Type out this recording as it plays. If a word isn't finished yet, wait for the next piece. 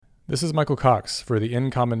This is Michael Cox for the In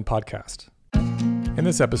Common podcast. In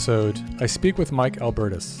this episode, I speak with Mike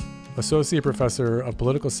Albertus, Associate Professor of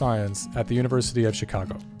Political Science at the University of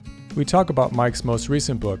Chicago. We talk about Mike's most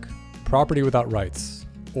recent book, Property Without Rights: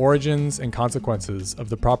 Origins and Consequences of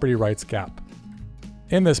the Property Rights Gap.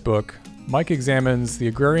 In this book, Mike examines the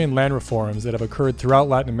agrarian land reforms that have occurred throughout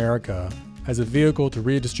Latin America as a vehicle to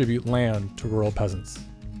redistribute land to rural peasants.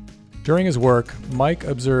 During his work, Mike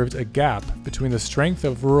observed a gap between the strength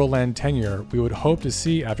of rural land tenure we would hope to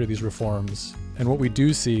see after these reforms and what we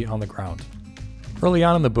do see on the ground. Early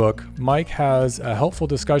on in the book, Mike has a helpful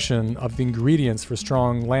discussion of the ingredients for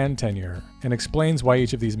strong land tenure and explains why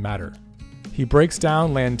each of these matter. He breaks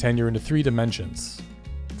down land tenure into three dimensions: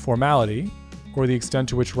 formality, or the extent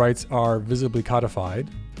to which rights are visibly codified;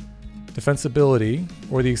 defensibility,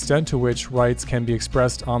 or the extent to which rights can be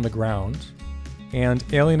expressed on the ground; and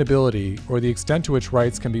alienability, or the extent to which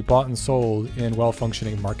rights can be bought and sold in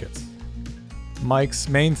well-functioning markets. Mike's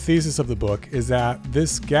main thesis of the book is that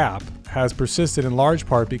this gap has persisted in large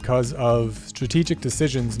part because of strategic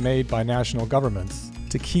decisions made by national governments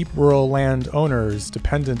to keep rural land owners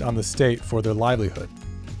dependent on the state for their livelihood.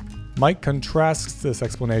 Mike contrasts this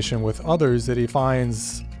explanation with others that he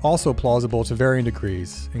finds also plausible to varying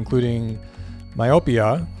degrees, including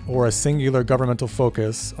myopia, or a singular governmental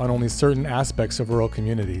focus on only certain aspects of rural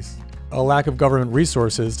communities; a lack of government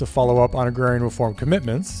resources to follow up on agrarian reform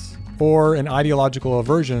commitments; or an ideological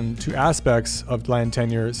aversion to aspects of land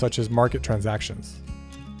tenure such as market transactions.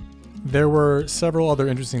 There were several other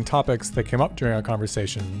interesting topics that came up during our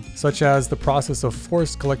conversation, such as the process of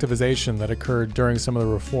forced collectivization that occurred during some of the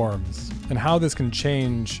reforms, and how this can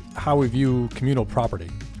change how we view communal property.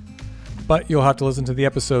 But you'll have to listen to the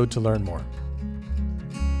episode to learn more.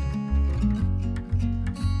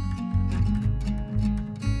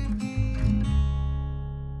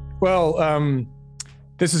 Well,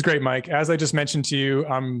 this is great, Mike. As I just mentioned to you,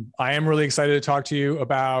 I am really excited to talk to you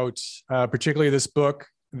about particularly this book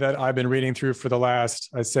that I've been reading through for the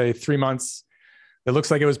last, I'd say, 3 months. It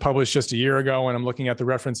looks like it was published just a year ago, and I'm looking at the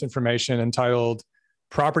reference information entitled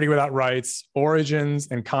Property Without Rights: Origins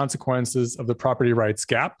and Consequences of the Property Rights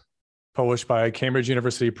Gap, published by Cambridge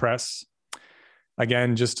University Press.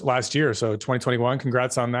 Again, just last year, so 2021.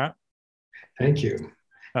 Congrats on that. Thank you.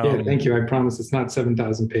 Thank you. I promise it's not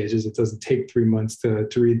 7,000 pages. It doesn't take 3 months to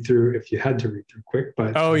read through if you had to read through quick.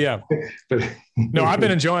 But but no, I've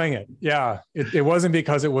been enjoying it. Yeah, it wasn't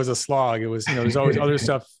because it was a slog. It was, there's always other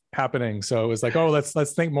stuff happening. So it was like,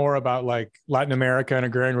 let's think more about like Latin America and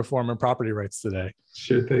agrarian reform and property rights today.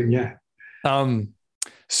 Sure thing. Yeah.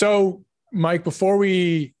 So Mike, before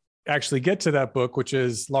we actually get to that book, which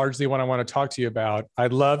is largely what I want to talk to you about,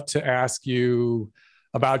 I'd love to ask you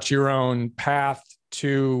about your own path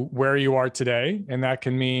to where you are today. And that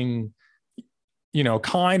can mean,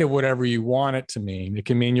 kind of whatever you want it to mean. It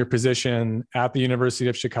can mean your position at the University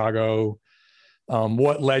of Chicago,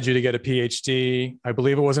 what led you to get a PhD. I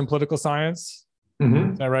believe it was in political science.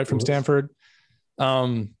 Mm-hmm. Is that right? From Stanford.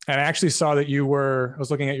 And I actually saw that I was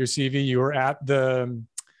looking at your CV, you were at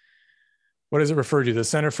what does it refer to? The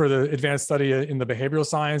Center for the Advanced Study in the Behavioral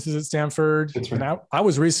Sciences at Stanford. That's right. And I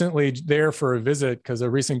was recently there for a visit because a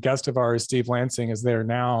recent guest of ours, Steve Lansing, is there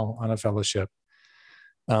now on a fellowship.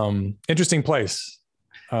 Interesting place.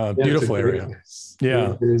 Beautiful area. Place.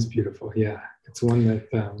 Yeah. It is beautiful. Yeah. It's one that,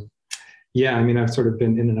 I've sort of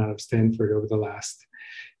been in and out of Stanford over the last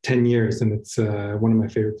 10 years, and it's one of my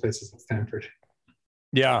favorite places in Stanford.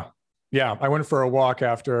 Yeah. Yeah, I went for a walk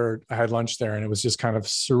after I had lunch there, and it was just kind of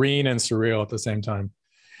serene and surreal at the same time.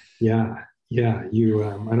 Yeah. You,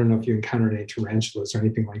 I don't know if you encountered any tarantulas or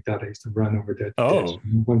anything like that. I used to run over there.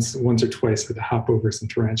 Once or twice to hop over some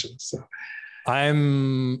tarantulas. So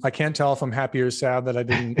I can't tell if I'm happy or sad that I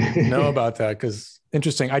didn't know about that, because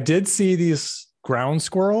interesting. I did see these ground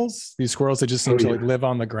squirrels, these squirrels that just seem to live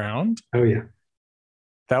on the ground. Oh yeah.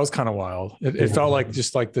 That was kind of wild. It felt like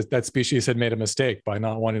just like that species had made a mistake by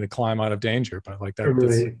not wanting to climb out of danger. But like that,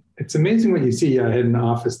 right. It's amazing what you see. I had an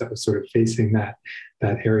office that was sort of facing that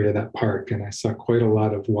area, that park, and I saw quite a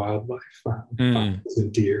lot of wildlife, foxes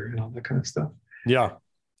and deer and all that kind of stuff. Yeah.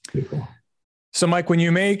 Pretty cool. So Mike, when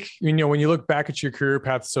you look back at your career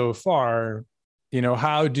path so far,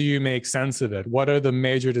 how do you make sense of it? What are the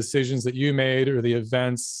major decisions that you made, or the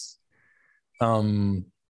events,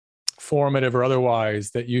 formative or otherwise,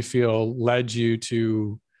 that you feel led you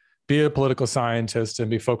to be a political scientist and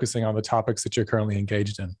be focusing on the topics that you're currently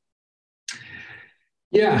engaged in?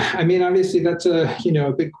 Yeah, obviously that's a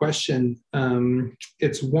big question.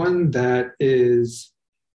 It's one that is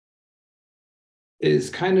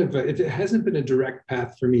is kind of, it hasn't been a direct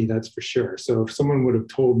path for me, that's for sure. So if someone would have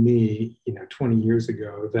told me, 20 years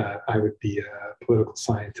ago that I would be a political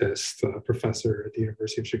scientist, a professor at the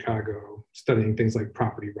University of Chicago, studying things like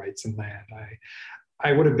property rights and land,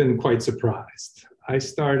 I would have been quite surprised. I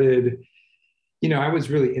started, I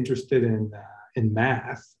was really interested in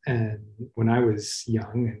math, and when I was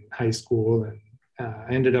young in high school, and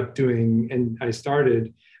I ended up and I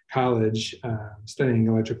started college studying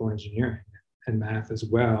electrical engineering and math as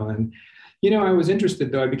well. And, I was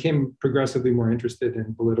interested, though I became progressively more interested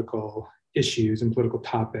in political issues and political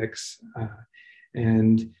topics.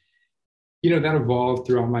 And that evolved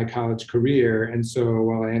throughout my college career. And so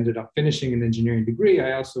while I ended up finishing an engineering degree,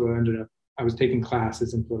 I also I was taking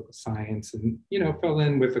classes in political science and, fell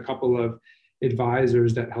in with a couple of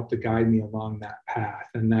advisors that helped to guide me along that path.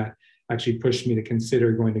 And that actually pushed me to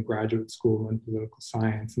consider going to graduate school in political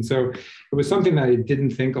science. And so it was something that I didn't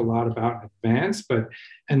think a lot about in advance, but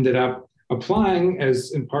ended up applying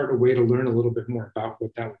as in part a way to learn a little bit more about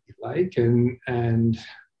what that would be like. And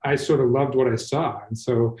I sort of loved what I saw. And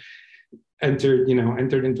so entered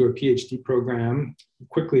into a PhD program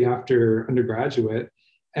quickly after undergraduate.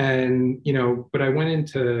 And, but I went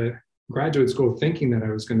into graduate school thinking that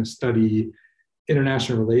I was going to study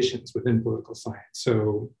international relations within political science.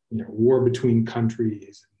 So, war between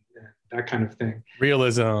countries and that kind of thing.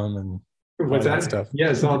 Realism and what's all that that stuff.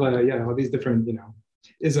 Yes, all these different,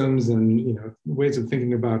 isms and, ways of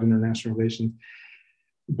thinking about international relations.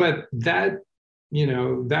 But that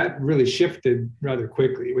really shifted rather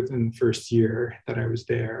quickly within the first year that I was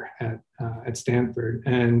there at Stanford.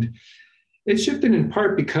 And it shifted in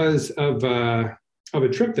part because of a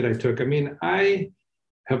trip that I took. I mean, I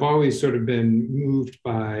have always sort of been moved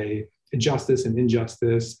by justice and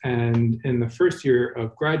injustice. And in the first year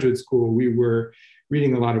of graduate school, we were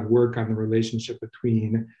reading a lot of work on the relationship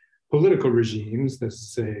between political regimes,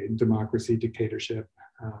 let's say democracy, dictatorship,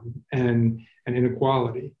 and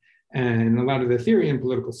inequality. And a lot of the theory in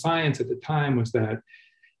political science at the time was that,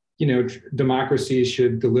 democracy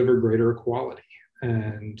should deliver greater equality.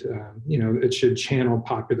 And, it should channel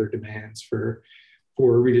popular demands for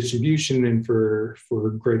redistribution and for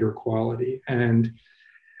greater equality. And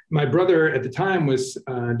my brother at the time was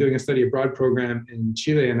doing a study abroad program in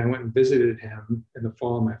Chile, and I went and visited him in the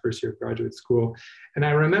fall of my first year of graduate school. And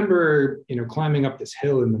I remember, climbing up this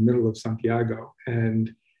hill in the middle of Santiago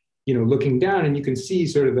and, looking down, and you can see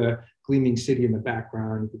sort of the gleaming city in the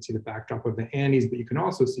background. You can see the backdrop of the Andes, but you can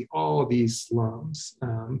also see all these slums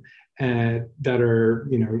that are,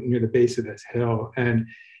 near the base of this hill. And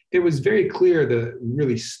it was very clear the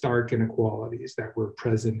really stark inequalities that were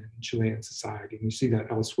present in Chilean society. And you see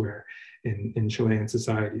that elsewhere in Chilean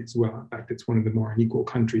society as well. In fact, it's one of the more unequal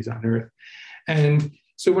countries on earth. And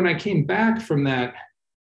so when I came back from that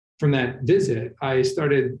visit, I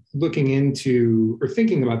started looking into or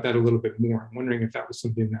thinking about that a little bit more. I'm wondering if that was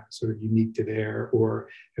something that was sort of unique to there, or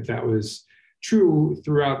if that was true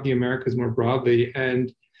throughout the Americas more broadly.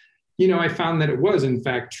 And I found that it was, in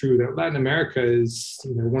fact, true that Latin America is,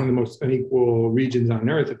 one of the most unequal regions on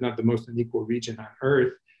earth, if not the most unequal region on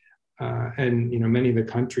earth. And, many of the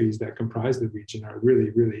countries that comprise the region are really,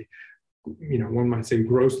 really, one might say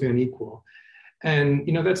grossly unequal. And,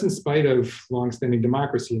 that's in spite of longstanding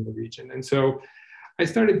democracy in the region. And so I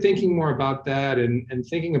started thinking more about that and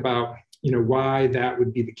thinking about, why that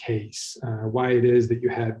would be the case, why it is that you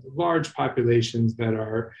had large populations that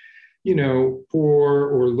are, poor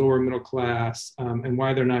or lower middle class, and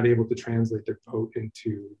why they're not able to translate their vote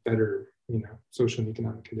into better, social and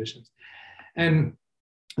economic conditions. And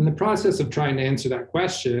in the process of trying to answer that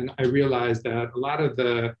question, I realized that a lot of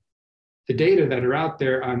the data that are out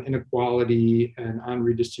there on inequality and on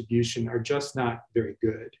redistribution are just not very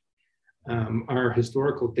good. Our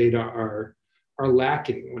historical data are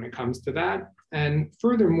lacking when it comes to that. And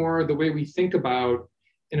furthermore, the way we think about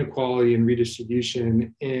inequality and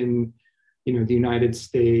redistribution in the United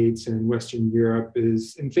States and Western Europe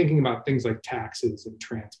is in thinking about things like taxes and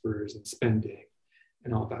transfers and spending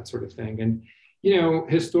and all that sort of thing. And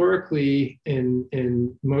historically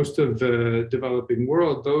in most of the developing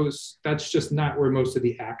world, that's just not where most of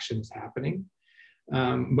the action is happening.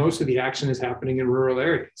 Most of the action is happening in rural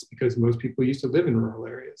areas because most people used to live in rural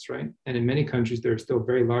areas, right? And in many countries, there are still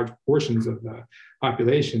very large portions of the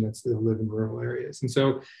population that still live in rural areas. And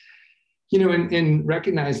so, in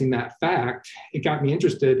recognizing that fact, it got me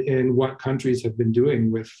interested in what countries have been doing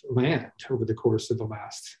with land over the course of the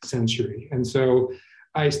last century. And so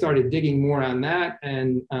I started digging more on that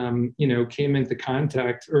and, came into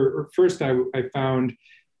contact, or first I found,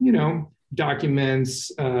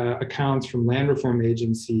 documents accounts from land reform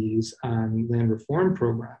agencies on land reform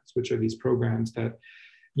programs, which are these programs that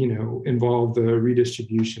involve the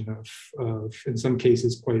redistribution of in some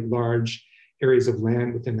cases quite large areas of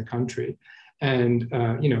land within the country, and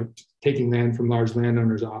taking land from large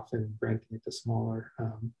landowners off and granting it to smaller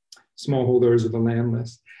smallholders of the land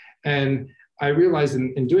list. And I realized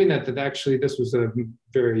in doing that actually this was a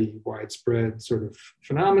very widespread sort of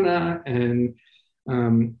phenomena, and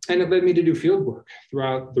it led me to do field work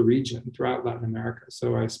throughout the region, throughout Latin America.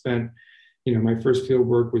 So I spent, my first field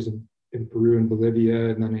work was in Peru and Bolivia,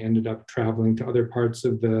 and then I ended up traveling to other parts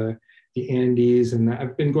of the Andes, and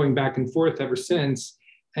I've been going back and forth ever since.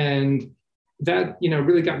 And that,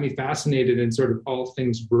 really got me fascinated in sort of all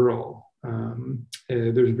things rural.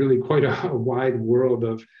 There's really quite a wide world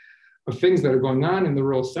of things that are going on in the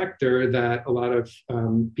rural sector that a lot of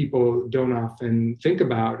people don't often think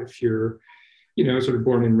about if you're, sort of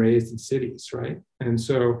born and raised in cities, right? And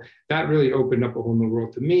so that really opened up a whole new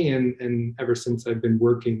world to me. And ever since I've been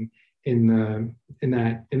working in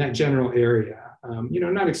that general area,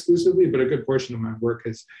 not exclusively, but a good portion of my work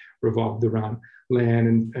has revolved around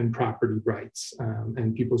land and property rights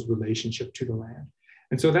and people's relationship to the land.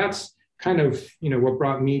 And so that's kind of, what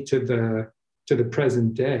brought me to the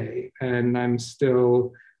present day. And I'm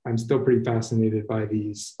still pretty fascinated by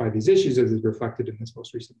these issues as is reflected in this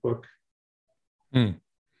most recent book.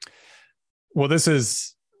 Well, that's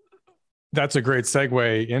a great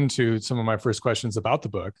segue into some of my first questions about the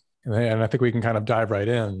book. And I think we can kind of dive right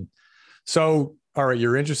in. So, all right,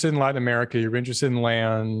 you're interested in Latin America, you're interested in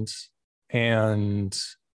land and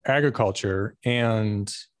agriculture,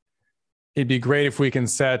 and it'd be great if we can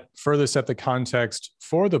further set the context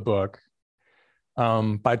for the book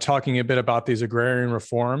by talking a bit about these agrarian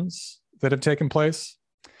reforms that have taken place.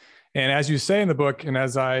 And as you say in the book, and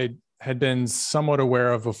as I had been somewhat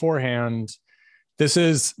aware of beforehand, this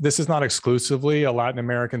is not exclusively a Latin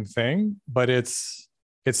American thing, but it's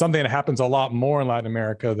something that happens a lot more in Latin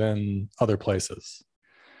America than other places.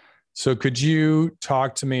 So could you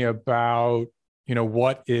talk to me about,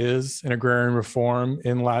 what is an agrarian reform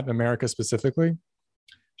in Latin America specifically?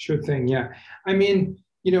 Sure thing, yeah. I mean,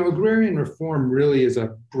 agrarian reform really is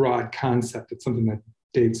a broad concept. It's something that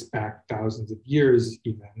dates back thousands of years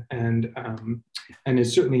even, and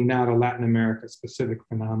is certainly not a Latin America specific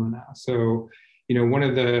phenomena. So, one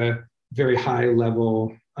of the very high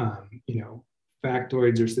level,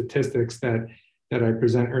 factoids or statistics that I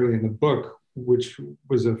present early in the book, which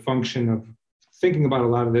was a function of thinking about a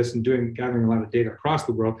lot of this and gathering a lot of data across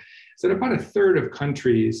the world, is that about a third of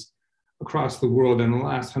countries across the world in the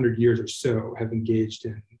last 100 years or so have engaged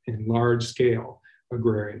in large scale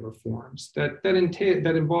agrarian reforms that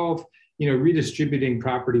involve redistributing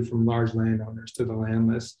property from large landowners to the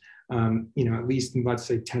landless, at least in, let's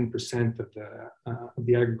say, 10% of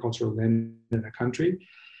the agricultural land in a country.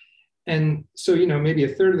 And so, maybe a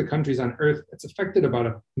third of the countries on Earth, it's affected about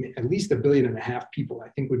at least 1.5 billion people, I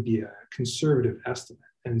think would be a conservative estimate.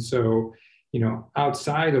 And so,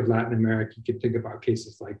 outside of Latin America, you could think about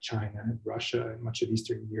cases like China and Russia and much of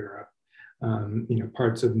Eastern Europe,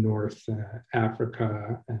 parts of North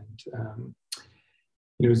Africa and,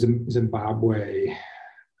 Zimbabwe,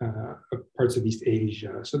 parts of East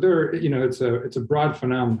Asia. So there, it's a broad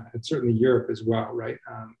phenomenon. It's certainly Europe as well, right?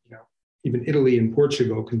 Even Italy and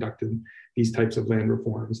Portugal conducted these types of land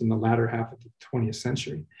reforms in the latter half of the 20th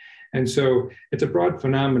century. And so it's a broad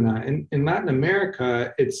phenomenon. In Latin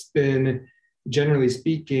America, it's been, generally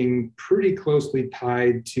speaking, pretty closely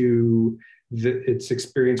tied to its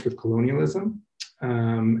experience with colonialism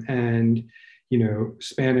and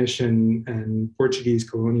Spanish and Portuguese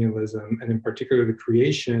colonialism, and in particular the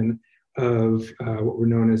creation of what were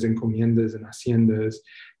known as encomiendas and haciendas,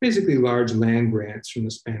 basically large land grants from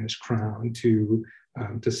the Spanish crown to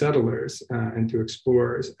settlers and to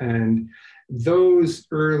explorers. And those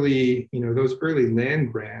early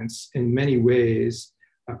land grants, in many ways,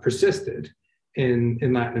 persisted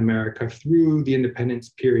in Latin America through the independence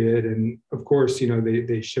period. And of course,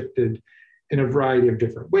 they shifted in a variety of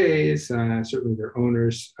different ways. Certainly their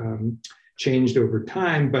owners changed over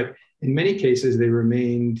time, but in many cases they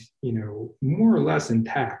remained, more or less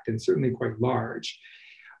intact and certainly quite large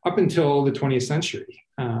up until the 20th century.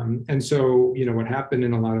 And so, what happened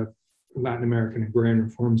in a lot of Latin American agrarian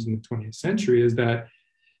reforms in the 20th century is that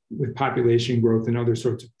with population growth and other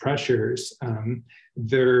sorts of pressures,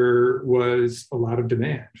 there was a lot of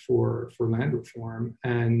demand for land reform.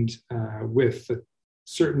 And with a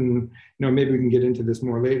certain, maybe we can get into this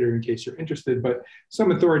more later in case you're interested, but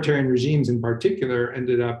some authoritarian regimes in particular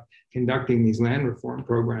ended up conducting these land reform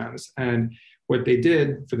programs. And what they did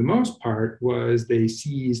for the most part was they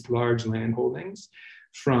seized large land holdings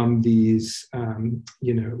from these,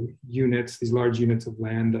 units, these large units of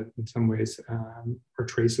land that in some ways are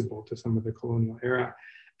traceable to some of the colonial era.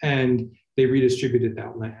 And they redistributed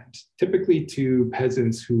that land, typically to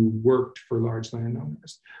peasants who worked for large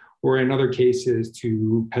landowners, or in other cases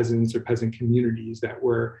to peasants or peasant communities that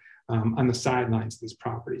were on the sidelines of these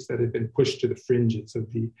properties that had been pushed to the fringes of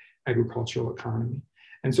the agricultural economy.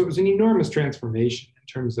 And so it was an enormous transformation in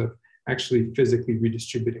terms of actually physically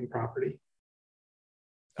redistributing property.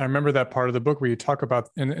 I remember that part of the book where you talk about,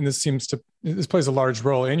 and this plays a large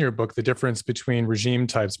role in your book, the difference between regime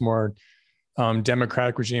types, more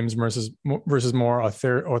democratic regimes versus more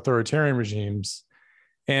authoritarian regimes.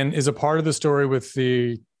 And is a part of the story with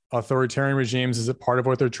the authoritarian regimes, is it part of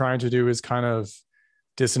what they're trying to do is kind of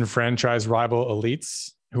disenfranchise rival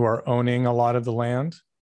elites who are owning a lot of the land?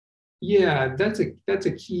 Yeah, that's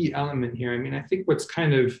a key element here. I mean, I think what's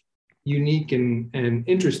kind of unique and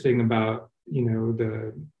interesting about,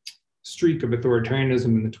 the streak of authoritarianism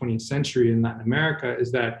in the 20th century in Latin America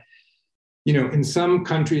is that, in some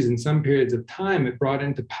countries, in some periods of time, it brought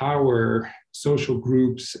into power social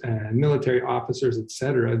groups and military officers, et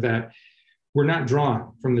cetera, that were not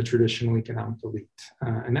drawn from the traditional economic elite.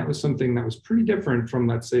 And that was something that was pretty different from,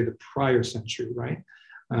 let's say, the prior century, right?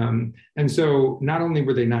 And so not only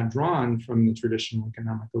were they not drawn from the traditional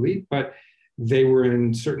economic elite, but they were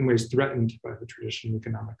in certain ways threatened by the traditional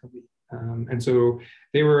economic elite. And so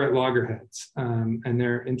they were at loggerheads, and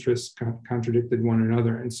their interests contradicted one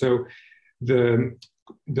another. And so the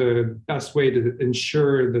best way to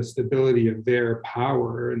ensure the stability of their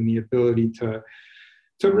power and the ability to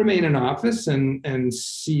remain in office and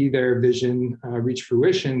see their vision reach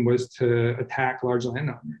fruition was to attack large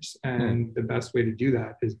landowners. And the best way to do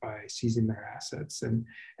that is by seizing their assets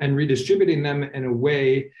and redistributing them in a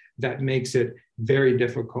way that makes it very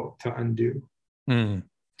difficult to undo. Mm.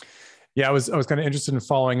 Yeah, I was kind of interested in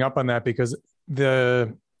following up on that because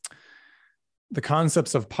the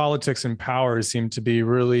concepts of politics and power seem to be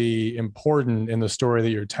really important in the story that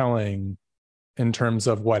you're telling in terms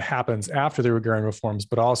of what happens after the agrarian reforms,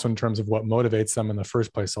 but also in terms of what motivates them in the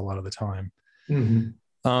first place a lot of the time.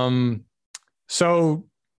 Mm-hmm. So,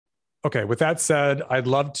 okay, with that said, I'd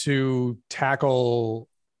love to tackle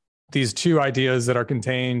these two ideas that are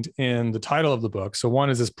contained in the title of the book. So one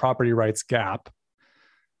is this property rights gap,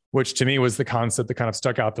 which to me was the concept that kind of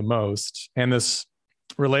stuck out the most. And this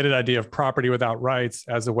related idea of property without rights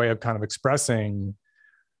as a way of kind of expressing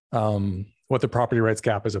what the property rights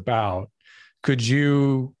gap is about. Could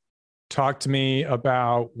you talk to me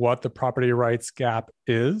about what the property rights gap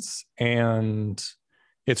is and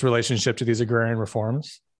its relationship to these agrarian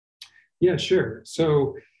reforms? Yeah, sure.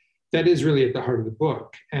 So that is really at the heart of the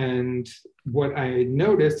book. And what I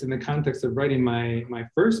noticed in the context of writing my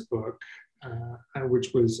first book,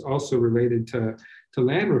 which was also related to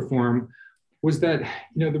land reform, was that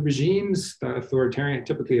the regimes,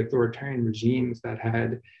 typically authoritarian regimes that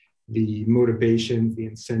had the motivations, the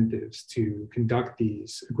incentives to conduct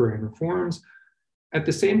these agrarian reforms, at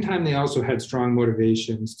the same time they also had strong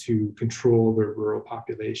motivations to control their rural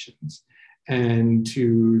populations and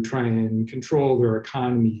to try and control their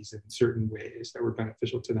economies in certain ways that were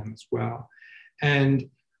beneficial to them as well. And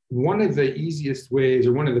one of the easiest ways,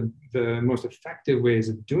 or one of the most effective ways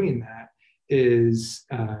of doing that is,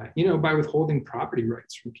 by withholding property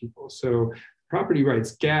rights from people. So property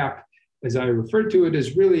rights gap, as I refer to it,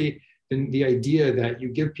 is really the idea that you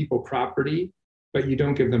give people property, but you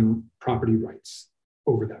don't give them property rights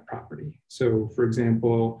over that property. So for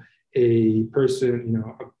example, a person,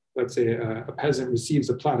 let's say a peasant receives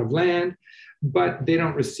a plot of land, but they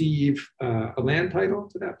don't receive a land title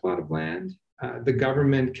to that plot of land. The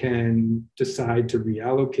government can decide to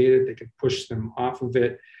reallocate it. They can push them off of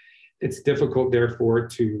it. It's difficult, therefore,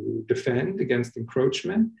 to defend against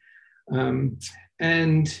encroachment.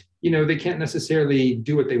 And they can't necessarily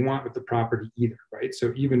do what they want with the property either, right?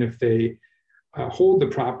 So even if they hold the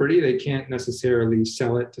property, they can't necessarily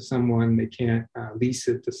sell it to someone. They can't lease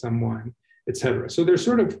it to someone, et cetera. So they're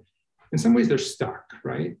sort of, in some ways, they're stuck,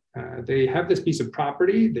 right? They have this piece of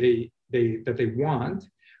property that they want,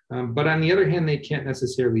 but on the other hand, they can't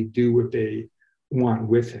necessarily do what they want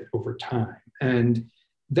with it over time. And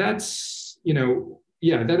that's,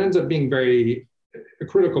 that ends up being a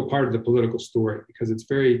critical part of the political story, because it's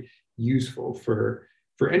very useful for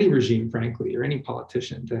any regime, frankly, or any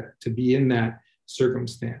politician to be in that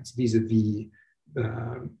circumstance vis-a-vis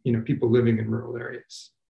people living in rural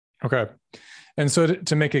areas. Okay. And so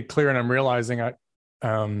to make it clear, and I'm realizing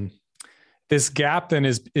this gap then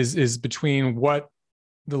is between what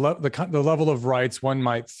the level of rights one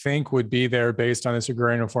might think would be there based on this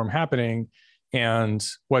agrarian reform happening, and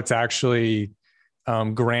what's actually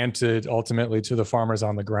granted ultimately to the farmers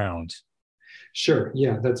on the ground. Sure.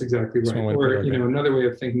 Yeah, that's exactly right. Or, another way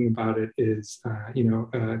of thinking about it is,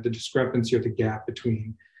 the discrepancy or the gap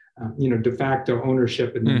between, de facto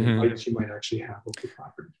ownership and the rights you might actually have over the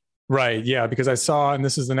property. Right. Yeah. Because I saw, and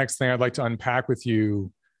this is the next thing I'd like to unpack with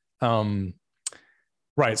you.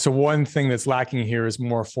 Right. So one thing that's lacking here is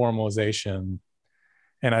more formalization.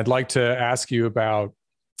 And I'd like to ask you about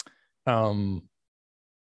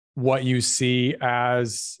what you see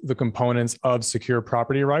as the components of secure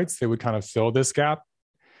property rights that would kind of fill this gap.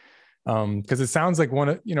 Because it sounds like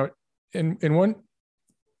in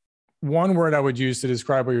one word I would use to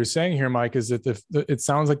describe what you're saying here, Mike, is that it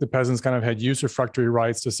sounds like the peasants kind of had usufructuary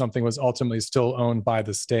rights to something was ultimately still owned by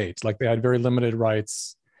the state. Like they had very limited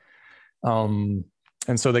rights.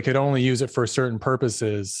 And so they could only use it for certain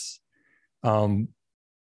purposes and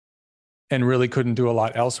really couldn't do a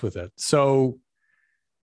lot else with it. So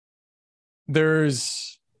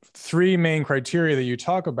there's three main criteria that you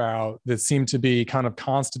talk about that seem to be kind of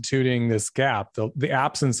constituting this gap. The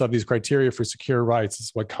absence of these criteria for secure rights is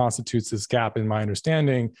what constitutes this gap in my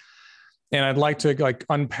understanding. And I'd like to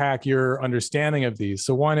unpack your understanding of these.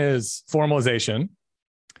 So one is formalization.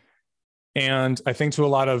 And I think to a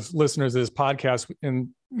lot of listeners of this podcast and,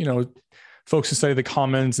 folks who study the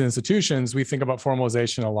commons and institutions, we think about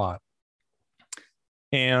formalization a lot.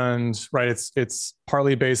 And right, it's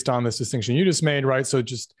partly based on this distinction you just made, right? So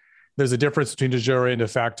just there's a difference between de jure and de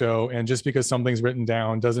facto, and just because something's written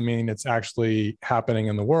down doesn't mean it's actually happening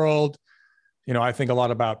in the world. I think a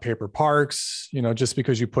lot about paper parks. Just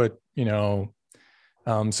because you put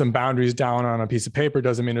some boundaries down on a piece of paper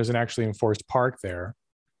doesn't mean there's an actually enforced park there.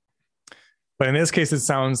 But in this case, it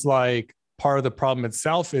sounds like part of the problem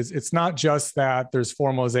itself is it's not just that there's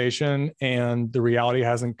formalization and the reality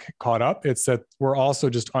hasn't caught up. It's that we're also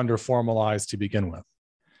just under formalized to begin with.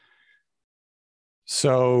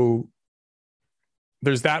 So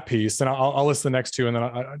there's that piece, and I'll list the next two, and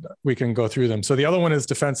then we can go through them. So the other one is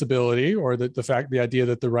defensibility, or the idea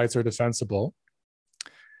that the rights are defensible,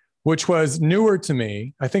 which was newer to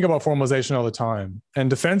me. I think about formalization all the time, and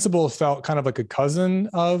defensible felt kind of like a cousin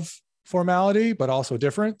of formality, but also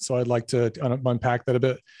different. So I'd like to unpack that a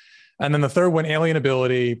bit. And then the third one,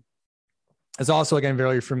 alienability, is also, again,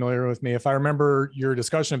 very familiar with me. If I remember your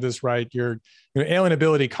discussion of this right, your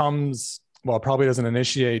alienability comes, probably doesn't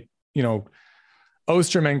initiate,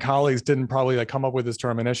 Ostrom and colleagues didn't probably come up with this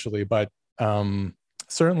term initially, but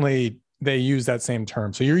certainly they use that same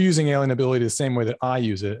term. So you're using alienability the same way that I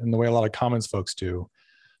use it and the way a lot of commons folks do,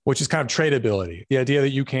 which is kind of tradability. The idea that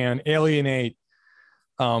you can alienate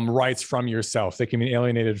rights from yourself. They can be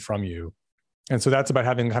alienated from you. And so that's about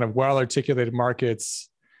having kind of well-articulated markets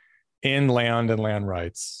in land and land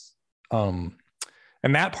rights. And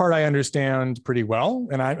that part I understand pretty well.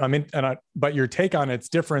 But your take on it's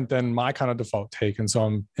different than my kind of default take. And so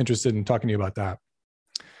I'm interested in talking to you about that.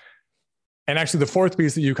 And actually the fourth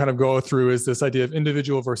piece that you kind of go through is this idea of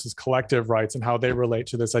individual versus collective rights and how they relate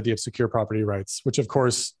to this idea of secure property rights, which of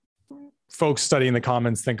course, folks studying the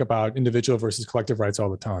commons think about individual versus collective rights all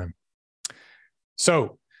the time.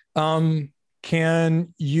 So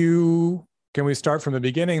can we start from the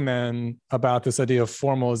beginning then about this idea of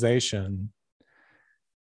formalization?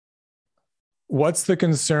 What's the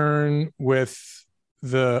concern with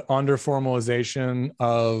the under-formalization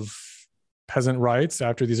of peasant rights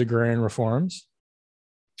after these agrarian reforms?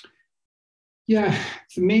 Yeah,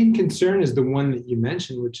 the main concern is the one that you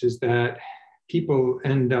mentioned, which is that people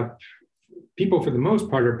for the most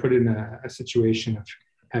part are put in a situation of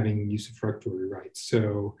having usufructuary rights.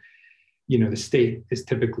 So, the state is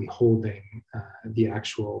typically holding the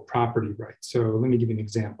actual property rights. So let me give you an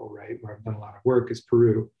example, right, where I've done a lot of work is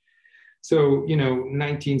Peru. So,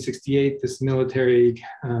 1968, there's a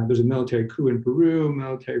military coup in Peru,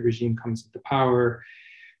 military regime comes into power.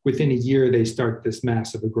 Within a year, they start this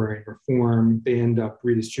massive agrarian reform. They end up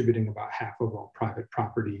redistributing about half of all private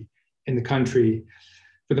property in the country.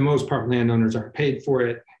 For the most part, landowners aren't paid for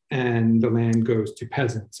it, and the land goes to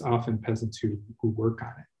peasants, often peasants who work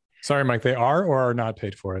on it. Sorry, Mike, they are or are not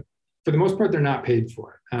paid for it? For the most part, they're not paid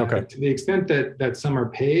for it. Okay. To the extent that some are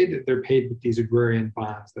paid, they're paid with these agrarian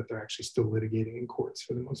bonds that they're actually still litigating in courts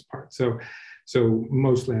for the most part. So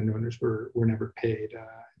most landowners were never paid.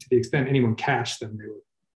 To the extent anyone cashed them, they were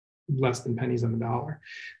less than pennies on the dollar.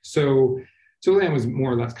 So land was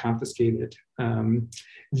more or less confiscated.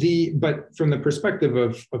 But from the perspective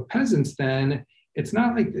of peasants, then it's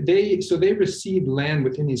not like they received land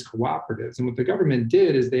within these cooperatives. And what the government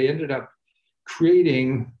did is they ended up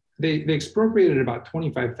creating they expropriated about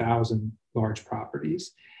 25,000 large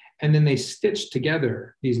properties. And then they stitched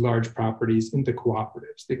together these large properties into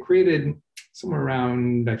cooperatives. They created somewhere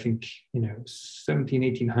around, I think,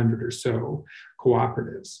 1800 or so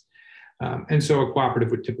cooperatives. And so a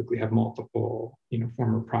cooperative would typically have multiple,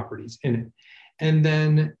 former properties in it. And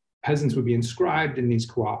then peasants would be inscribed in these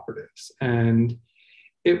cooperatives. And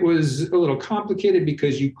it was a little complicated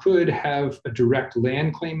because you could have a direct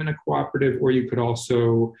land claim in a cooperative, or you could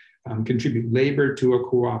also contribute labor to a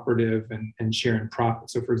cooperative and share in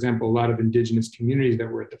profits. So for example, a lot of indigenous communities that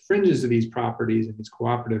were at the fringes of these properties and these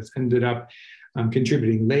cooperatives ended up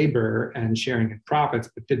contributing labor and sharing in profits,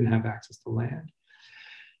 but didn't have access to land.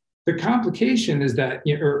 The complication is that,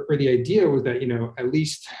 or the idea was that, at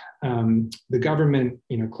least the government,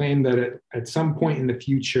 claimed that at some point in the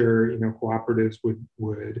future, cooperatives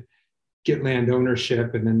would get land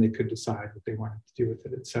ownership, and then they could decide what they wanted to do with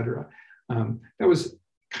it, et cetera. That was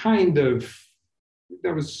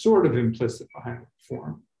sort of implicit behind the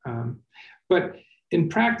reform. But in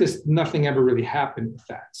practice, nothing ever really happened with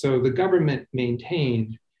that. So the government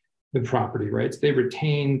maintained the property rights. They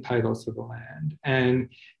retained titles to the land. And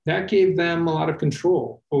that gave them a lot of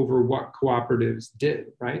control over what cooperatives did,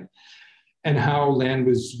 right? And how land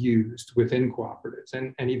was used within cooperatives,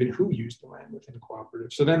 and even who used the land within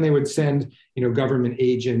cooperatives. So then they would send, government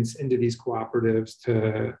agents into these cooperatives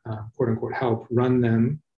to, quote unquote, help run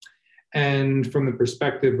them. And from the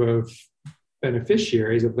perspective of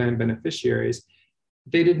beneficiaries, of land beneficiaries,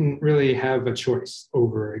 they didn't really have a choice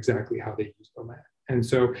over exactly how they used the land. And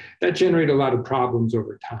so that generated a lot of problems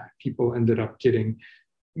over time. People ended up getting,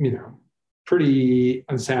 pretty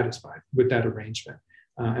unsatisfied with that arrangement.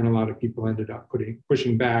 And a lot of people ended up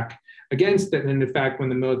pushing back against it. And in fact, when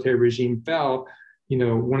the military regime fell,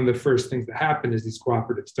 one of the first things that happened is these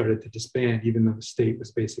cooperatives started to disband, even though the state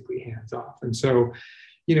was basically hands off. And so,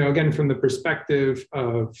 again, from the perspective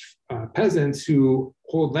of peasants who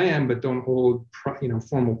hold land but don't hold,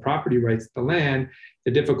 formal property rights to the land,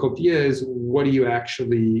 the difficulty is, what do you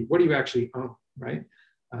actually own, right?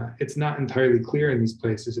 It's not entirely clear in these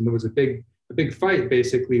places, and there was a big fight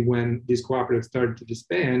basically when these cooperatives started to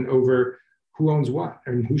disband over who owns what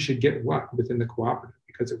and who should get what within the cooperative,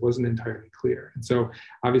 because it wasn't entirely clear. And so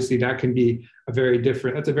obviously that can be a very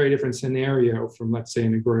different scenario from, let's say,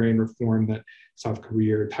 an agrarian reform that South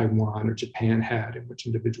Korea or Taiwan or Japan had, in which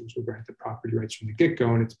individuals were granted property rights from the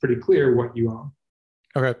get-go, and it's pretty clear what you own.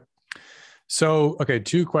 Okay. So,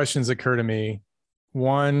 two questions occur to me.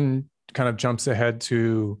 One kind of jumps ahead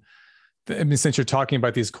to, since you're talking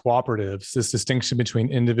about these cooperatives, this distinction between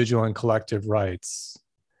individual and collective rights.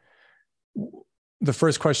 The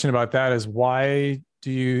first question about that is,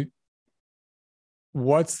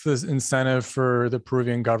 what's the incentive for the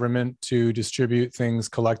Peruvian government to distribute things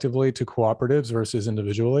collectively to cooperatives versus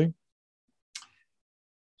individually?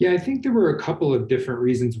 Yeah, I think there were a couple of different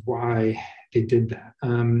reasons why they did that.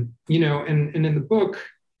 And in the book,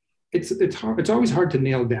 it's always hard to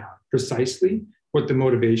nail down precisely what the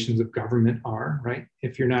motivations of government are, right?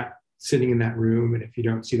 If you're not sitting in that room and if you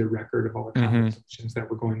don't see the record of all the conversations that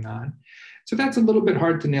were going on. So that's a little bit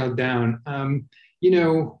hard to nail down.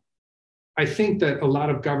 I think that a lot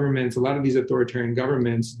of these authoritarian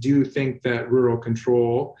governments do think that rural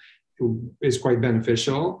control is quite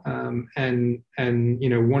beneficial. And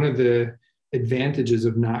one of the advantages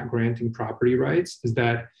of not granting property rights is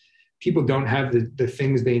that people don't have the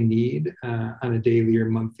things they need on a daily or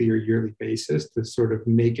monthly or yearly basis to sort of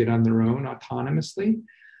make it on their own autonomously.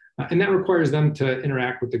 And that requires them to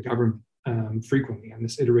interact with the government frequently on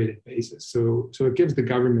this iterated basis. So it gives the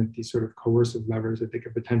government these sort of coercive levers that they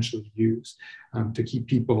could potentially use to keep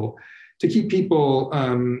people,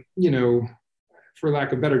 for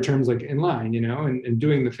lack of better terms, like in line, and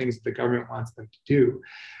doing the things that the government wants them to do.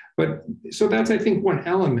 But so that's, I think, one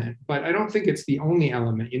element, but I don't think it's the only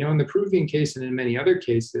element. In the Peruvian case and in many other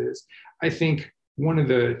cases, I think one of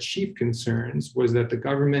the chief concerns was that the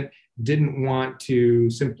government didn't want to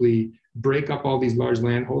simply break up all these large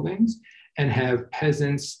land holdings and have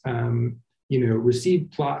peasants, receive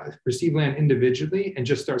land individually and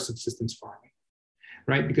just start subsistence farming,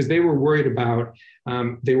 right? Because they were worried about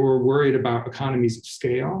economies of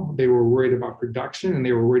scale, they were worried about production, and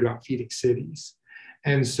they were worried about feeding cities.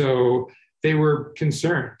 And so they were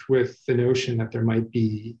concerned with the notion that there might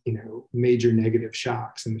be, major negative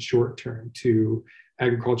shocks in the short term to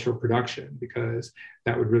agricultural production, because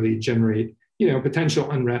that would really generate, potential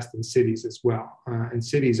unrest in cities as well. And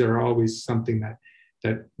cities are always something that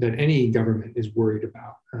any government is worried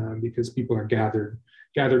about because people are gathered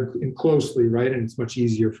in closely, right? And it's much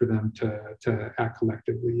easier for them to act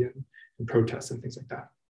collectively and protest and things like that.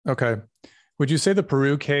 Okay. Would you say the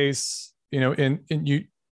Peru case, there's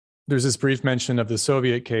this brief mention of the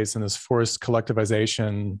Soviet case and this forced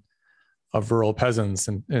collectivization of rural peasants,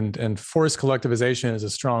 and forced collectivization is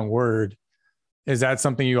a strong word. Is that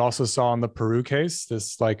something you also saw in the Peru case?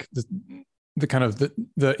 This like the kind of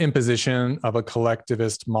the imposition of a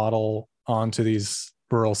collectivist model onto these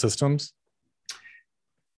rural systems?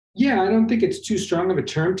 Yeah, I don't think it's too strong of a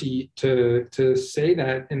term to say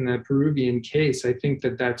that in the Peruvian case. I think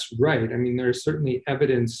that that's right. I mean, there's certainly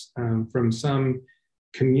evidence from some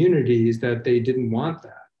communities that they didn't want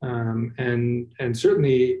that, and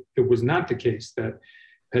certainly it was not the case that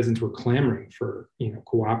peasants were clamoring for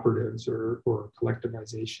cooperatives or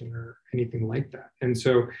collectivization or anything like that. And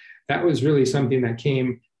so that was really something that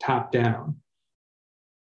came top down.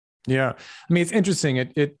 Yeah, I mean, it's interesting.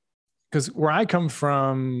 It because where I come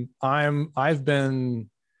from, I've been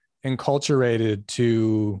enculturated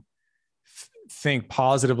to think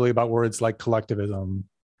positively about words like collectivism,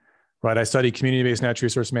 right? I study community-based natural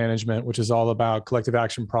resource management, which is all about collective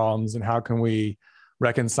action problems and how can we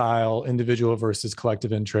reconcile individual versus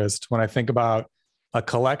collective interest. When I think about a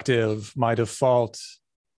collective, my default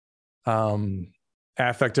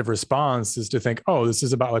affective response is to think, oh, this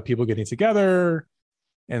is about like people getting together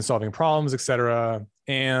and solving problems, et cetera.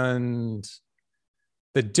 And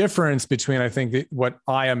the difference between, I think, what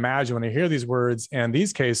I imagine when I hear these words and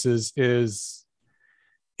these cases is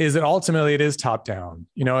that ultimately it is top down.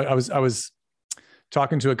 I was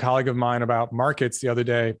talking to a colleague of mine about markets the other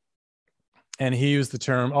day, and he used the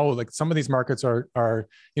term, oh, like some of these markets are,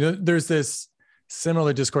 there's this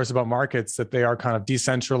similar discourse about markets that they are kind of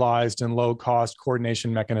decentralized and low cost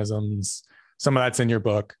coordination mechanisms. Some of that's in your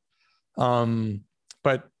book.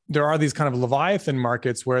 But there are these kind of Leviathan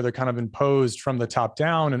markets where they're kind of imposed from the top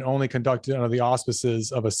down and only conducted under the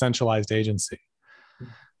auspices of a centralized agency.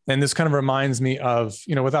 And this kind of reminds me of,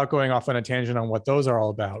 without going off on a tangent on what those are all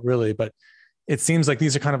about, really, but it seems like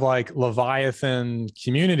these are kind of like Leviathan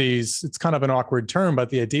communities. It's kind of an awkward term, but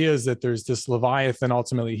the idea is that there's this Leviathan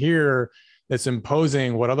ultimately here that's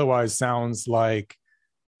imposing what otherwise sounds like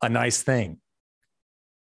a nice thing.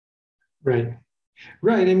 Right.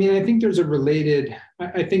 Right. I mean, I think there's a related,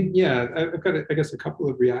 I think, yeah, I've got, I guess, a couple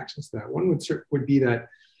of reactions to that. One would be that,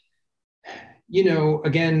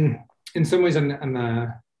 again, in some ways on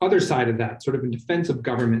the other side of that, sort of in defense of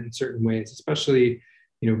government in certain ways, especially,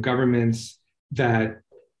 governments that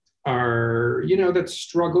are, that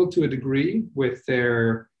struggle to a degree with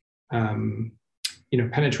their,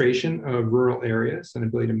 penetration of rural areas and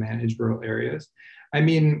ability to manage rural areas. I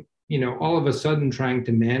mean, all of a sudden trying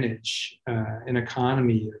to manage an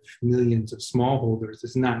economy of millions of smallholders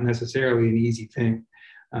is not necessarily an easy thing.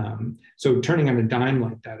 So turning on a dime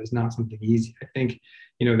like that is not something easy. I think,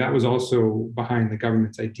 that was also behind the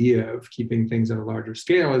government's idea of keeping things at a larger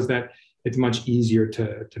scale, is that it's much easier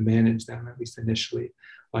to manage them, at least initially,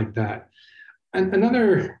 like that. And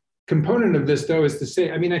another component of this, though, is to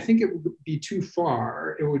say, I mean, I think it would be too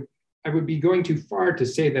far. I would be going too far to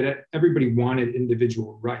say that everybody wanted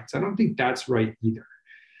individual rights. I don't think that's right either.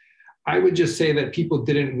 I would just say that people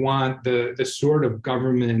didn't want the sort of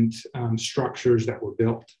government structures that were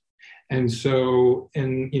built. And so,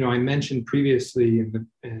 I mentioned previously in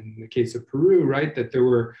the case of Peru, right, that there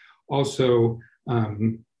were also, a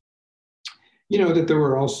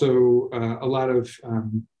lot of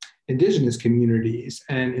indigenous communities,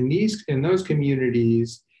 and in those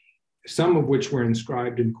communities, some of which were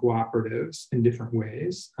inscribed in cooperatives in different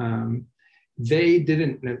ways, they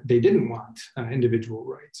didn't want individual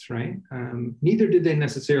rights, right? Neither did they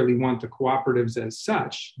necessarily want the cooperatives as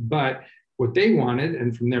such, but what they wanted,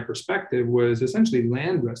 and from their perspective, was essentially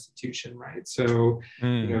land restitution, right? So,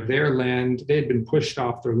 their land, they had been pushed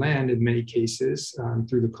off their land in many cases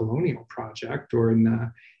through the colonial project or in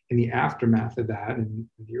the aftermath of that, in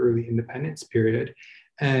the early independence period.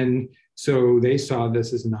 And so they saw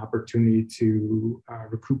this as an opportunity to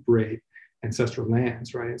recuperate ancestral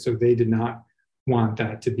lands, right? And so they did not want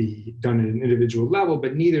that to be done at an individual level,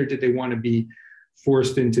 but neither did they want to be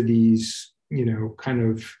forced into these, kind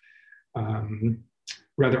of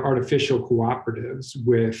rather artificial cooperatives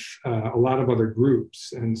with a lot of other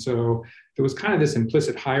groups. And so there was kind of this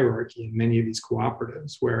implicit hierarchy in many of these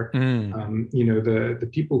cooperatives where, the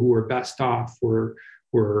people who were best off were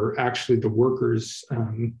actually the workers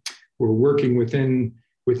who were working within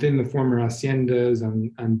the former haciendas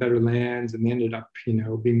on better lands, and they ended up,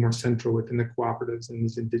 being more central within the cooperatives, and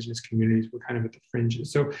these indigenous communities were kind of at the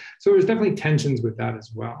fringes. So there's definitely tensions with that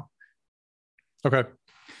as well. Okay.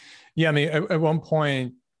 Yeah, I mean, at one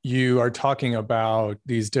point you are talking about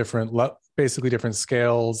these basically different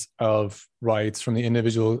scales of rights from the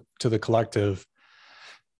individual to the collective.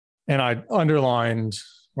 And I underlined,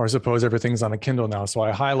 or I suppose everything's on a Kindle now, so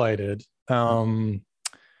I highlighted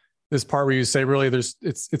this part where you say, really,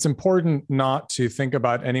 it's important not to think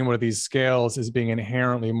about any one of these scales as being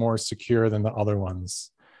inherently more secure than the other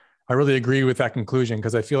ones. I really agree with that conclusion,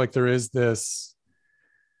 because I feel like there is this,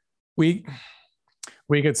 we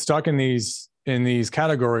get stuck in these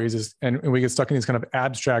categories, and we get stuck in these kind of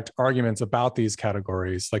abstract arguments about these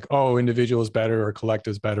categories, like, oh, individual is better or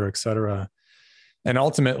collective is better, et cetera. And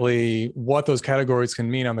ultimately, what those categories can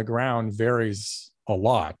mean on the ground varies a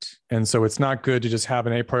lot. And so it's not good to just have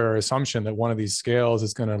an a priori assumption that one of these scales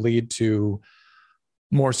is going to lead to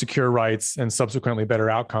more secure rights and subsequently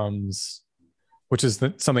better outcomes, which is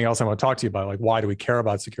something else I want to talk to you about. Like, why do we care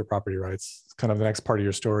about secure property rights? It's kind of the next part of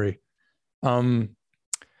your story.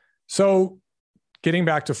 So getting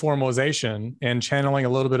back to formalization and channeling a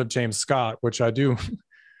little bit of James Scott, which I do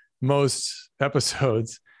most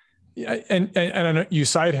episodes, and I know you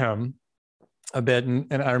cite him a bit, and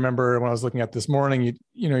I remember when I was looking at this morning,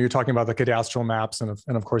 you're talking about the cadastral maps, and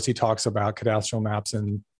of course he talks about cadastral maps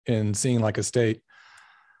in Seeing Like a State.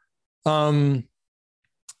 And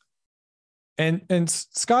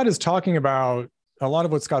Scott is talking about, a lot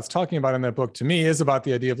of what Scott's talking about in that book to me is about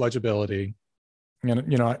the idea of legibility.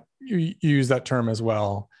 And you use that term as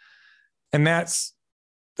well, and that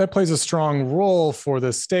plays a strong role for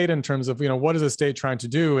the state in terms of, what is the state trying to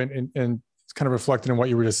do, and it's kind of reflected in what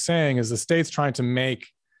you were just saying, is the state's trying to make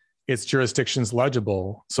its jurisdictions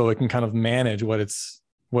legible so it can kind of manage what it's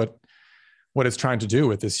trying to do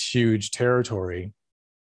with this huge territory.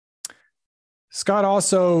 Scott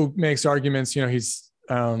also makes arguments, he's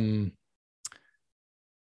got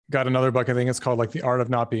another book, I think it's called like The Art of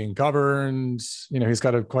Not Being Governed. He's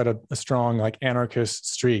got quite a strong like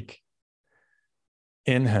anarchist streak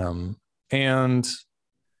in him. And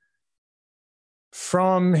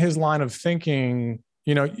from his line of thinking,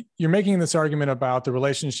 you're making this argument about the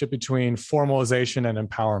relationship between formalization and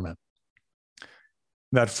empowerment.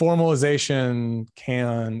 That formalization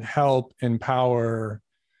can help empower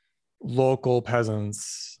local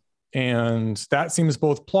peasants. And that seems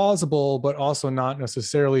both plausible, but also not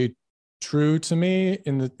necessarily true to me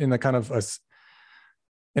in the kind of, and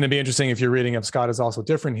it'd be interesting if your reading of Scott is also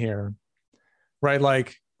different here, right?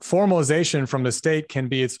 Like, formalization from the state can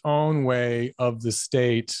be its own way of the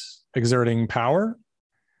state exerting power.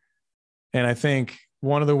 And I think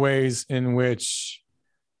one of the ways in which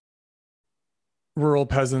rural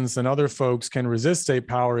peasants and other folks can resist state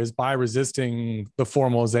power is by resisting the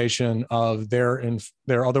formalization of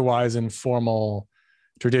their otherwise informal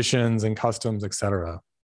traditions and customs, et cetera.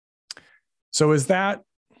 So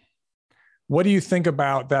what do you think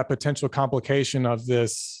about that potential complication of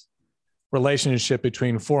this relationship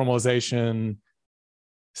between formalization,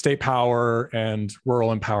 state power, and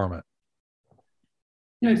rural empowerment?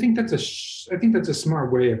 Yeah, I think that's a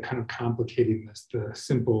smart way of kind of complicating this, the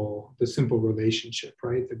simple relationship,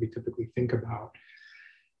 right, that we typically think about.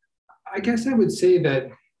 I guess I would say that,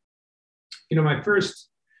 my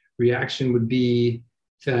first reaction would be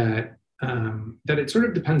that it sort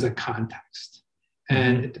of depends on context,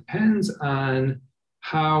 and it depends on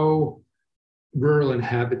how rural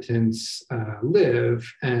inhabitants live,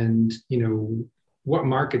 and what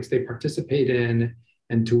markets they participate in,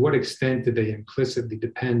 and to what extent do they implicitly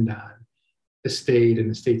depend on the state and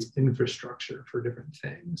the state's infrastructure for different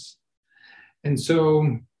things. And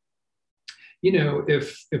so,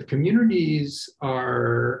 if communities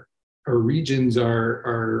or regions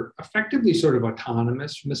are effectively sort of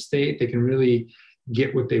autonomous from the state, they can really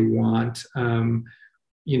get what they want,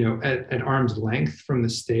 at arm's length from the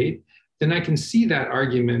state, then I can see that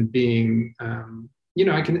argument being,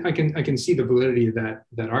 I can see the validity of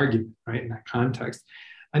that argument, right, in that context.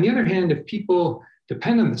 On the other hand, if people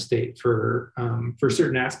depend on the state for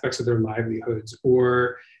certain aspects of their livelihoods,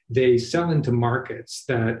 or they sell into markets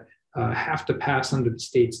that have to pass under the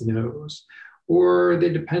state's nose, or they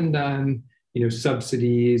depend on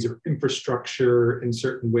subsidies or infrastructure in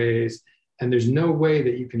certain ways, and there's no way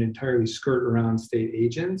that you can entirely skirt around state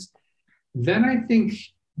agents, then I think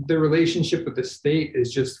the relationship with the state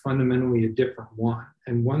is just fundamentally a different one,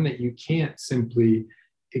 and one that you can't simply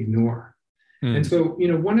ignore. And so,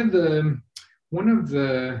 one of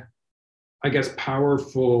the, I guess,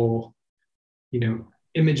 powerful,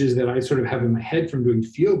 images that I sort of have in my head from doing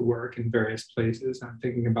field work in various places, I'm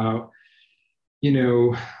thinking about,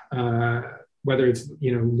 whether it's,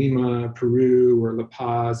 Lima, Peru, or La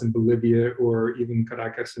Paz in Bolivia, or even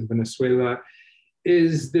Caracas in Venezuela,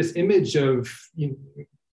 is this image of,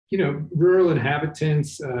 rural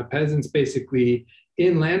inhabitants, peasants basically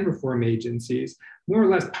in land reform agencies, more or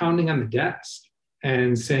less pounding on the desk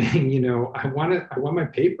and saying, I want my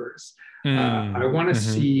papers. I want to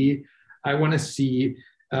see,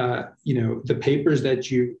 the papers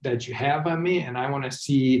that you have on me, and I want to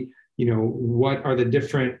see, what are the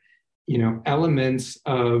different, elements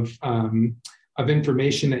of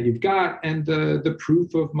information that you've got, and the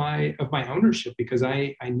proof of my ownership, because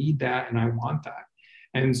I need that and I want that.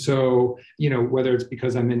 And so, whether it's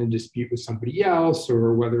because I'm in a dispute with somebody else,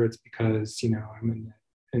 or whether it's because, I'm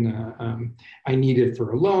I need it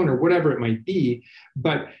for a loan, or whatever it might be,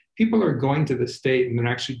 but people are going to the state and they're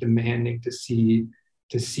actually demanding to see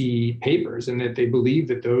papers, and that they believe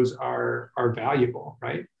that those are valuable,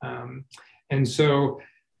 right? And so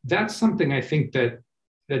that's something I think that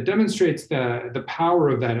demonstrates the power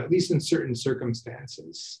of that, at least in certain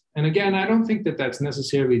circumstances. And again, I don't think that that's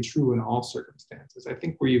necessarily true in all circumstances. I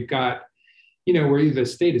think where you've got, where the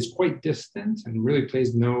state is quite distant and really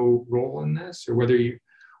plays no role in this,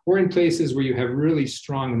 or in places where you have really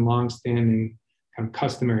strong and longstanding kind of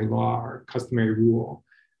customary law or customary rule,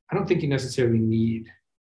 I don't think you necessarily need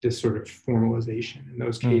this sort of formalization in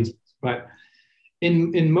those cases. But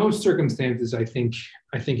in most circumstances, I think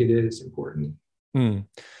it is important. No,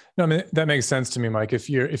 I mean, that makes sense to me, Mike. If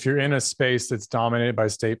you're in a space that's dominated by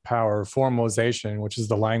state power, formalization, which is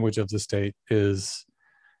the language of the state, is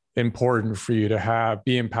important for you to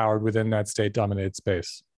be empowered within that state-dominated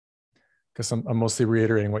space. Because I'm mostly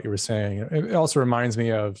reiterating what you were saying. It also reminds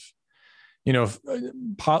me of,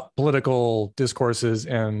 political discourses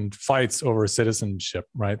and fights over citizenship,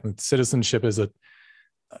 right? Citizenship is a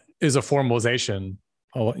formalization.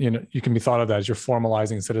 You can be thought of that as you're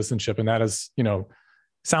formalizing citizenship, and that is,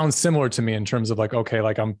 sounds similar to me in terms of like, okay,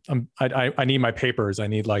 like I need my papers. I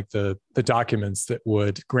need like the documents that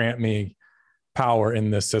would grant me power in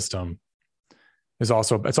this system. It's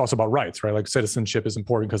also about rights, right? Like citizenship is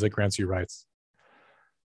important because it grants you rights.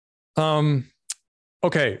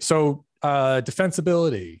 Okay, so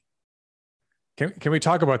defensibility. Can we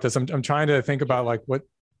talk about this? I'm trying to think about like what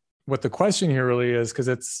the question here really is, because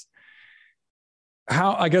it's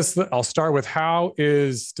how, I guess I'll start with, how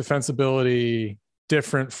is defensibility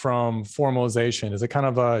different from formalization? Is it kind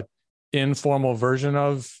of a informal version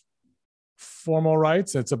of formal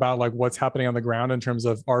rights? It's about like what's happening on the ground in terms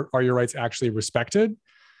of are your rights actually respected,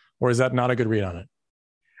 or is that not a good read on it?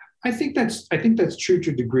 I think that's true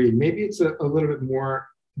to a degree. Maybe it's a little bit more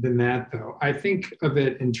than that, though. I think of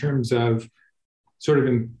it in terms of sort of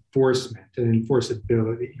enforcement and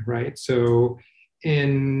enforceability, right? So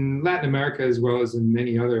in Latin America, as well as in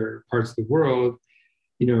many other parts of the world,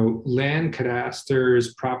 land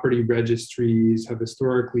cadastres, property registries have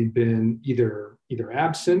historically been either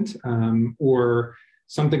absent or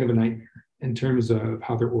something of a nightmare in terms of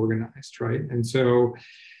how they're organized, right? And so,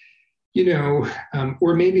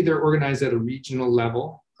 or maybe they're organized at a regional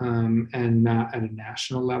level and not at a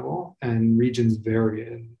national level, and regions vary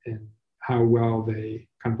in how well they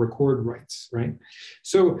kind of record rights, right?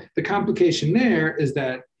 So the complication there is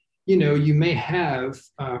that, you may have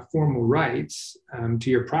formal rights to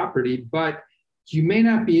your property, but you may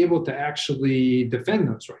not be able to actually defend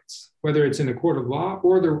those rights, whether it's in a court of law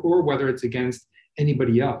or whether it's against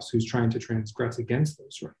anybody else who's trying to transgress against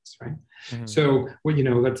those rights, right? Mm-hmm. So,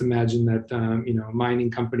 let's imagine that, a mining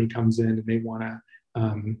company comes in and they want to,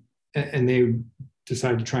 and they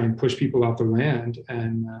decide to try and push people off the land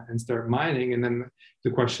and start mining. And then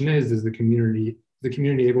the question is the community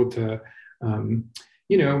able to,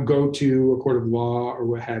 go to a court of law or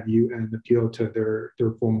what have you and appeal to their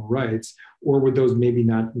formal rights, or would those maybe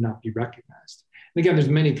not be recognized? And again, there's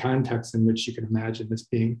many contexts in which you can imagine this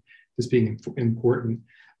being important,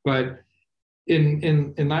 but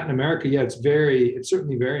in Latin America, yeah, it's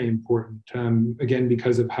certainly very important. Again,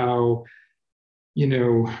 because of how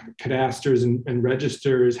cadastres and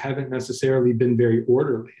registers haven't necessarily been very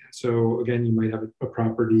orderly. And so again, you might have a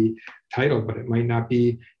property title, but it might not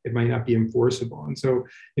be enforceable. And so,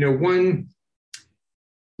 one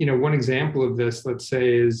example of this, let's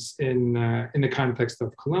say, is in the context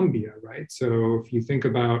of Colombia, right? So if you think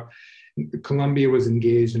about, Colombia was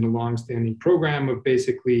engaged in a longstanding program of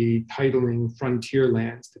basically titling frontier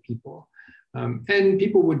lands to people. And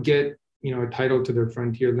people would get a title to their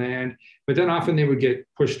frontier land, but then often they would get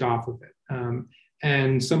pushed off of it,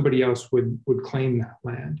 and somebody else would claim that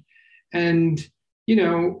land. And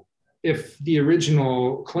if the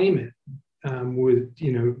original claimant would,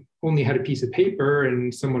 only had a piece of paper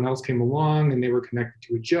and someone else came along and they were connected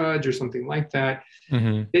to a judge or something like that,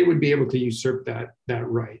 they would be able to usurp that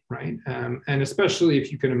right, right? And especially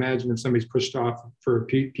if you can imagine if somebody's pushed off for a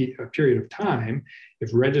period of time,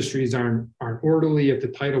 if registries aren't orderly, if the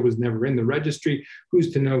title was never in the registry,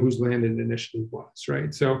 who's to know whose land it initially was,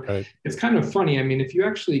 right? So It's kind of funny. I mean, if you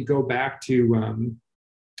actually go back to,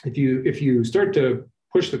 if you start to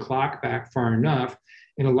push the clock back far enough,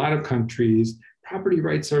 in a lot of countries, property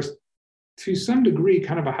rights are to some degree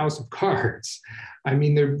kind of a house of cards. I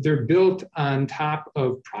mean, they're built on top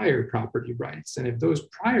of prior property rights. And if those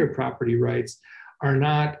prior property rights are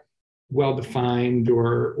not well defined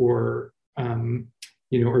or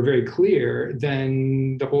very clear,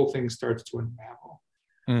 then the whole thing starts to unravel.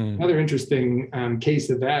 Another interesting case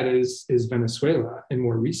of that is Venezuela in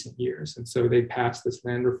more recent years. And so they passed this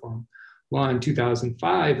land reform law in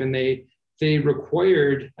 2005, and they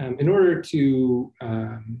required, in order to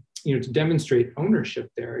demonstrate ownership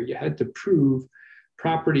there, you had to prove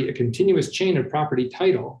a continuous chain of property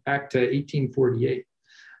title back to 1848,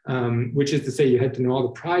 which is to say you had to know all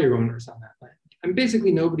the prior owners on that land. And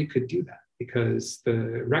basically nobody could do that because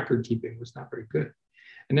the record keeping was not very good.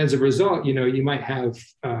 And as a result, you might have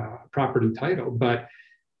property title, but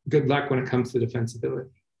good luck when it comes to defensibility.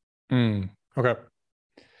 Okay.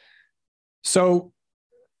 So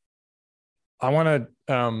I want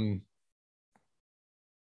to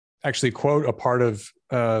actually quote a part of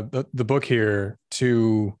the book here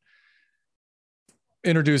to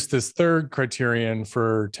introduce this third criterion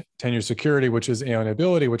for tenure security, which is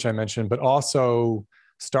alienability, which I mentioned, but also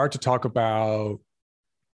start to talk about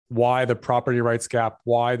why the property rights gap,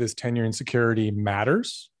 why this tenure insecurity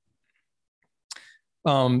matters.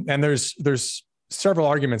 And there's several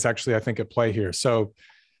arguments actually, I think, at play here. So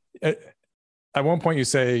at one point you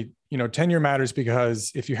say, tenure matters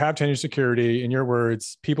because if you have tenure security, in your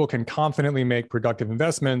words, people can confidently make productive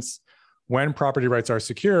investments when property rights are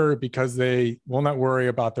secure because they will not worry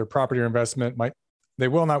about their property or investment they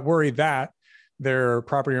will not worry that their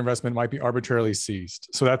property or investment might be arbitrarily seized.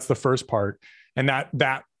 So that's the first part. And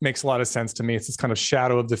that makes a lot of sense to me. It's this kind of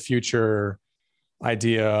shadow of the future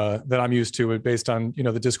idea that I'm used to based on,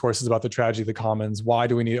 the discourses about the tragedy of the commons. Why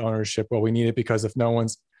do we need ownership? Well, we need it because if no one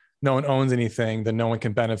owns anything, then no one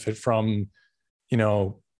can benefit from,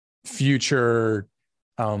 future,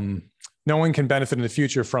 no one can benefit in the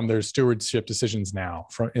future from their stewardship decisions now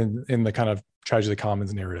in the kind of tragedy of the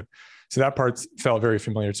commons narrative. So that part felt very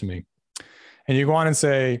familiar to me. And you go on and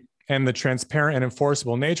say, and the transparent and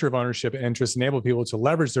enforceable nature of ownership and interest enable people to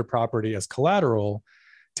leverage their property as collateral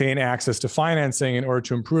to gain access to financing in order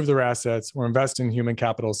to improve their assets or invest in human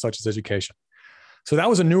capital such as education. So that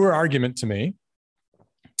was a newer argument to me.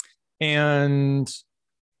 And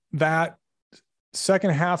that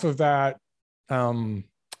second half of that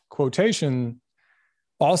quotation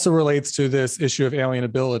also relates to this issue of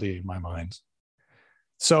alienability in my mind.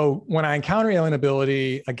 So when I encounter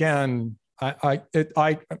alienability, again,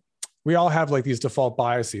 we all have like these default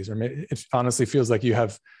biases, or it honestly feels like you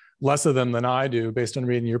have less of them than I do based on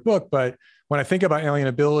reading your book. But when I think about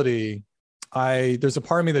alienability, there's a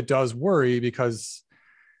part of me that does worry because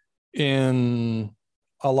in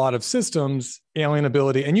a lot of systems,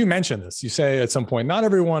 alienability, and you mentioned this, you say at some point, not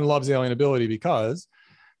everyone loves alienability because,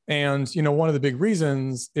 and one of the big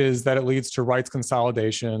reasons is that it leads to rights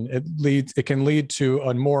consolidation. It can lead to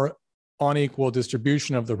a more unequal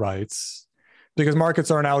distribution of the rights because markets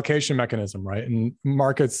are an allocation mechanism, right? And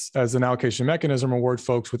markets as an allocation mechanism reward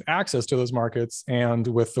folks with access to those markets and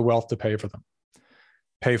with the wealth to pay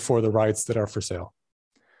for the rights that are for sale.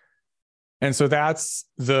 And so that's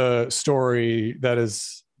the story that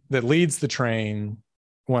leads the train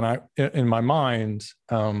in my mind,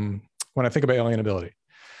 when I think about alienability.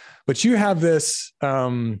 But you have this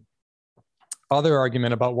other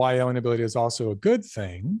argument about why alienability is also a good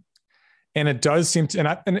thing. And it does seem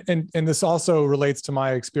to, and this also relates to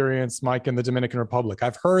my experience, Mike, in the Dominican Republic.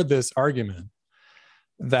 I've heard this argument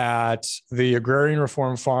that the agrarian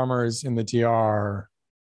reform farmers in the DR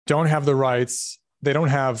don't have the rights. They don't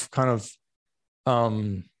have kind of,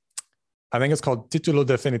 I think it's called título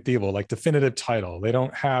definitivo, like definitive title. They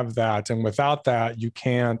don't have that. And without that, you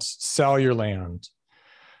can't sell your land.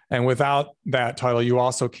 And without that title, you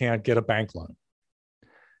also can't get a bank loan.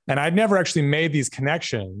 And I'd never actually made these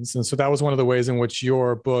connections. And so that was one of the ways in which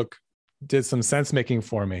your book did some sense making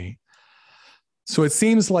for me. So it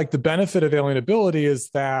seems like the benefit of alienability is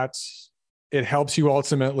that it helps you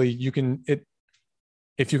ultimately,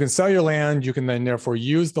 if you can sell your land, you can then therefore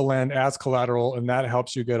use the land as collateral, and that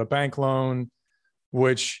helps you get a bank loan,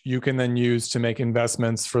 which you can then use to make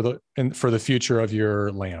investments for the future of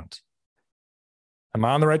your land. Am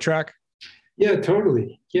I on the right track? Yeah,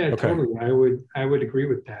 totally. Yeah, Okay. totally. I would agree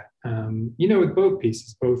with that. With both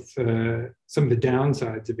pieces, both some of the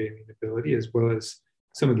downsides of alienability as well as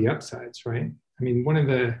some of the upsides, right? I mean, one of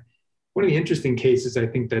the interesting cases I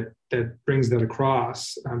think that brings that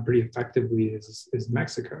across pretty effectively is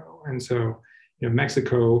Mexico. And so,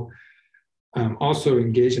 Mexico also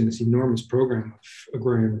engaged in this enormous program of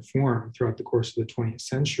agrarian reform throughout the course of the 20th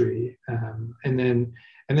century, and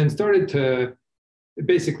then started to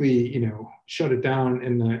basically, shut it down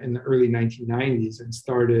in the early 1990s, and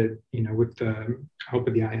started, with the help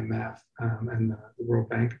of the IMF and the World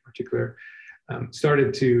Bank in particular,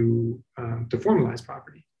 started to formalize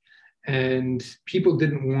property. And people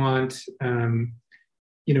didn't want,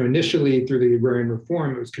 initially through the agrarian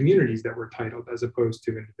reform, it was communities that were titled as opposed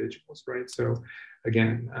to individuals, right? So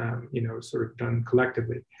again, sort of done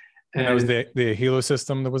collectively. And that was the Hilo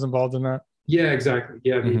system that was involved in that? Yeah, exactly.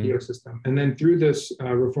 Yeah, the Hilo system. And then through this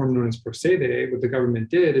reform known as Procede, what the government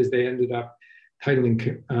did is they ended up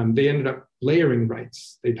layering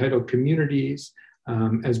rights. They titled communities,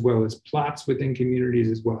 as well as plots within communities,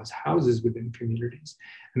 as well as houses within communities.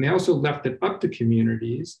 And they also left it up to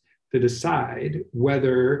communities to decide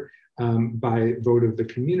whether, by vote of the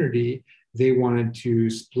community, they wanted to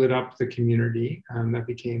split up the community that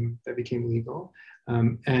became legal,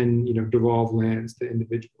 and devolve lands to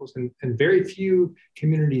individuals. And very few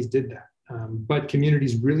communities did that. But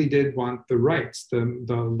communities really did want the rights,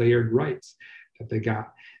 the layered rights that they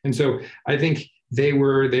got. And so I think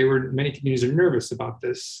many communities are nervous about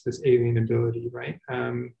this alienability, right?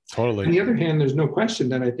 Totally. On the other hand, there's no question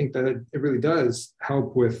that I think that it really does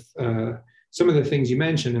help with some of the things you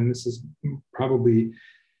mentioned. And this is probably,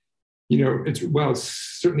 it's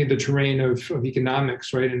certainly the terrain of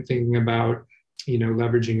economics, right? And thinking about,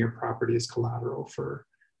 leveraging your property as collateral for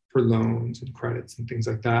loans and credits and things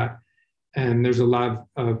like that. And there's a lot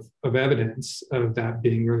of evidence of that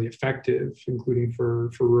being really effective, including for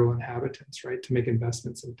rural inhabitants, right? To make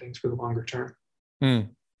investments in things for the longer term.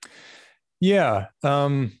 Yeah.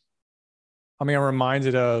 I'm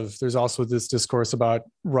reminded of, there's also this discourse about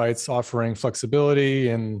rights offering flexibility.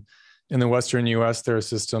 And in the Western US, there are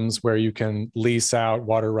systems where you can lease out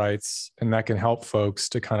water rights, and that can help folks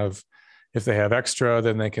to kind of, if they have extra,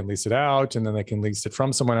 then they can lease it out, and then they can lease it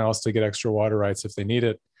from someone else to get extra water rights if they need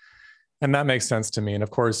it. And that makes sense to me. And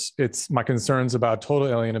of course, my concerns about total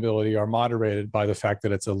alienability are moderated by the fact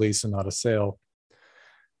that it's a lease and not a sale.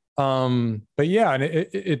 But yeah, and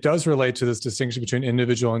it does relate to this distinction between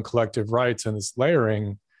individual and collective rights and this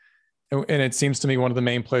layering. And it seems to me one of the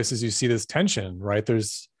main places you see this tension, right?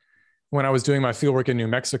 When I was doing my fieldwork in New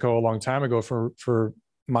Mexico a long time ago for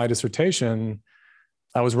my dissertation,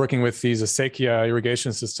 I was working with these acequia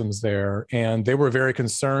irrigation systems there, and they were very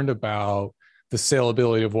concerned about the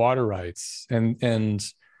saleability of water rights. And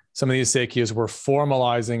some of these acequias were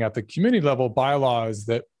formalizing at the community level bylaws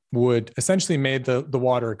that would essentially made the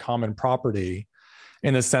water common property,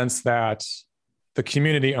 in the sense that the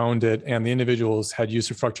community owned it and the individuals had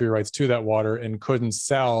usufructuary rights to that water and couldn't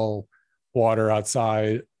sell water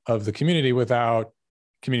outside of the community without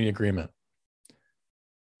community agreement.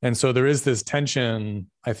 And so there is this tension,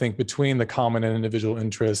 I think, between the common and individual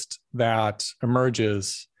interest that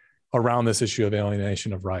emerges around this issue of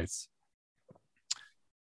alienation of rights.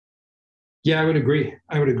 Yeah, I would agree.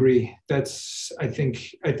 I think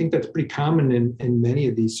that's pretty common in many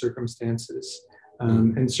of these circumstances.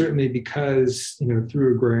 And certainly because,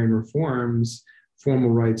 through agrarian reforms, formal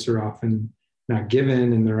rights are often not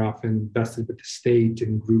given, and they're often vested with the state,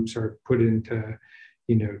 and groups are put into,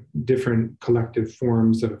 different collective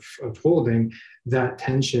forms of holding. That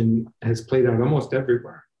tension has played out almost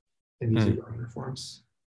everywhere in these agrarian reforms.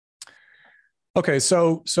 Okay,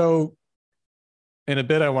 so in a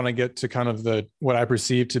bit, I want to get to kind of what I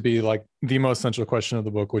perceive to be like the most central question of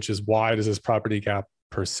the book, which is, why does this property gap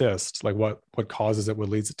persist? Like what causes it, what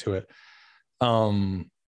leads it to it?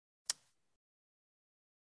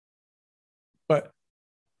 But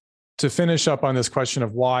to finish up on this question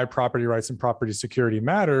of why property rights and property security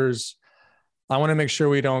matters, I want to make sure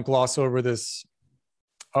we don't gloss over this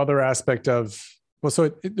other aspect of,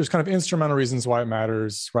 there's kind of instrumental reasons why it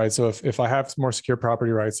matters, right? So if I have more secure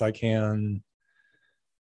property rights, I can,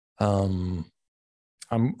 I'm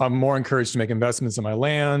more encouraged to make investments in my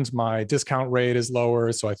land. My discount rate is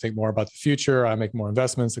lower, so I think more about the future. I make more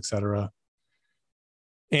investments, et cetera.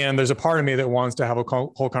 And there's a part of me that wants to have a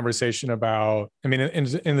whole conversation about, in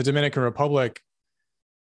the Dominican Republic,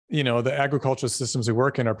 the agricultural systems we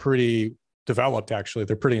work in are pretty developed, actually.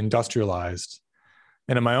 They're pretty industrialized.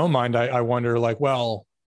 And in my own mind, I wonder,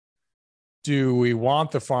 do we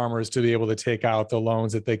want the farmers to be able to take out the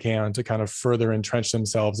loans that they can to kind of further entrench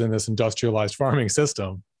themselves in this industrialized farming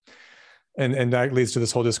system? And that leads to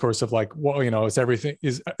this whole discourse of like, well, is everything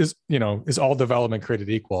is all development created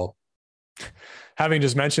equal? Having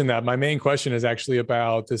just mentioned that, my main question is actually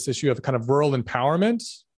about this issue of kind of rural empowerment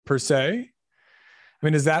per se. I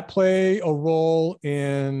mean, does that play a role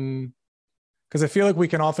in, because I feel like we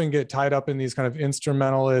can often get tied up in these kind of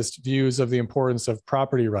instrumentalist views of the importance of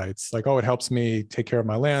property rights, like, oh, it helps me take care of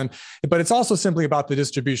my land, but it's also simply about the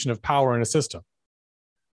distribution of power in a system.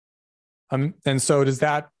 And so is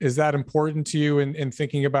that important to you in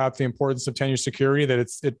thinking about the importance of tenure security, that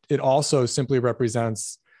it also simply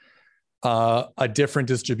represents a different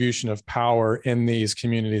distribution of power in these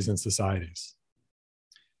communities and societies?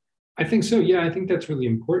 I think so. Yeah, I think that's really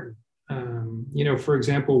important. For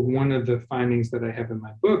example, one of the findings that I have in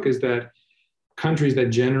my book is that countries that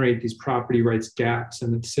generate these property rights gaps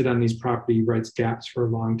and that sit on these property rights gaps for a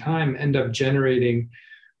long time end up generating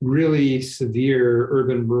really severe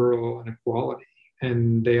urban-rural inequality.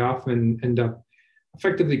 And they often end up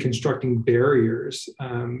effectively constructing barriers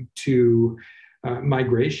to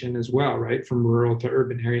migration as well, right? From rural to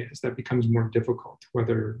urban areas. That becomes more difficult,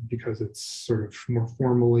 whether because it's sort of more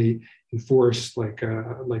formally enforced, like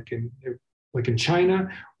in China,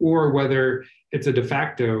 or whether it's a de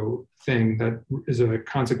facto thing that is a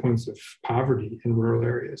consequence of poverty in rural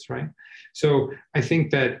areas, right? So I think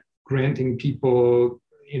that granting people,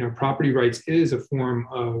 property rights is a form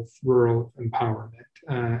of rural empowerment.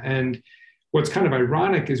 And what's kind of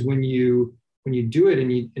ironic is when you do it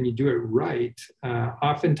and you do it right,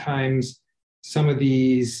 oftentimes some of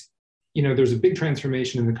these, there's a big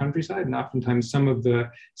transformation in the countryside, and oftentimes some of the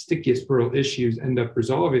stickiest rural issues end up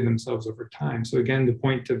resolving themselves over time. So again, to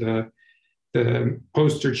point to the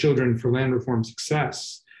poster children for land reform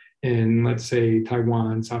success in, let's say,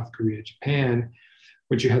 Taiwan, South Korea, Japan,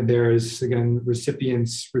 what you had there is, again,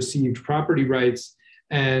 recipients received property rights,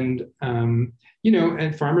 and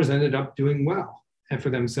and farmers ended up doing well for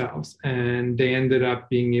themselves, and they ended up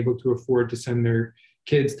being able to afford to send their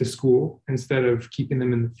kids to school instead of keeping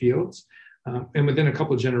them in the fields. And within a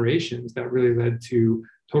couple of generations, that really led to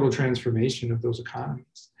total transformation of those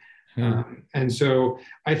economies. And so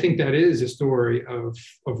I think that is a story of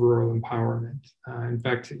rural empowerment. In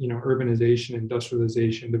fact, urbanization,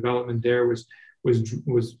 industrialization, development there was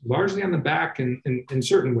largely on the back in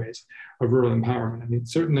certain ways of rural empowerment. I mean,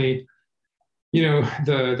 certainly,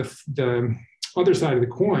 the other side of the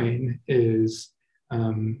coin is,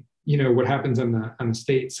 what happens on the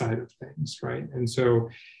state side of things, right? And so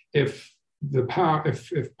if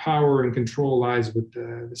power and control lies with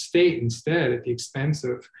the state instead at the expense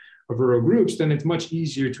of rural groups, then it's much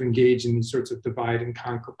easier to engage in these sorts of divide and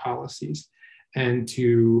conquer policies and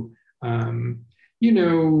to,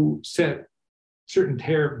 set certain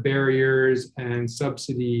tariff barriers and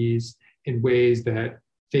subsidies in ways that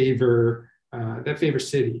favor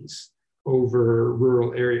cities over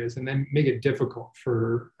rural areas, and then make it difficult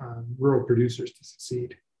for rural producers to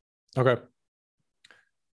succeed. Okay.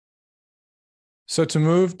 So to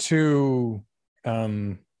move to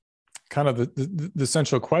kind of the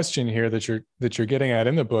central question here that you're getting at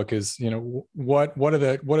in the book is, what are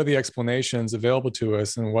the explanations available to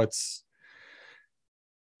us, and what's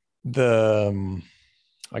the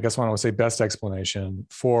I guess I want to say best explanation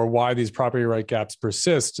for why these property right gaps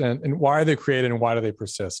persist, and why are they created and why do they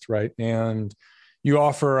persist, right? And you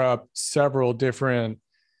offer up several different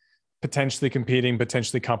potentially competing,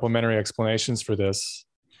 potentially complementary explanations for this.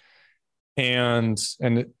 And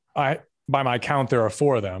by my count, there are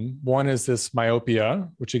four of them. One is this myopia,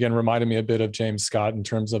 which again reminded me a bit of James Scott in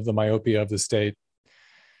terms of the myopia of the state.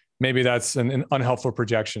 Maybe that's an unhelpful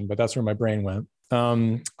projection, but that's where my brain went.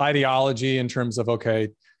 Ideology in terms of, okay,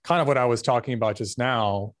 kind of what I was talking about just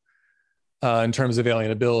now, in terms of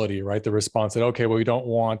alienability, right? The response that, okay, well, we don't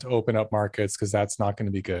want to open up markets because that's not going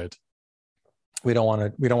to be good. We don't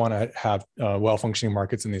want to have well-functioning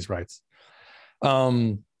markets in these rights.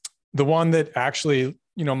 The one that actually,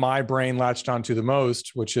 my brain latched onto the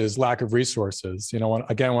most, which is lack of resources. When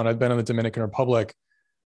I've been in the Dominican Republic,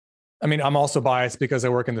 I mean, I'm also biased because I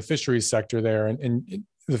work in the fisheries sector there, and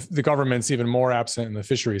the government's even more absent in the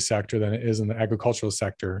fisheries sector than it is in the agricultural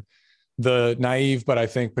sector. The naive, but I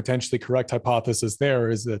think potentially correct hypothesis there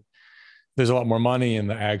is that there's a lot more money in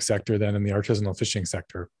the ag sector than in the artisanal fishing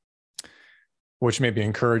sector, which maybe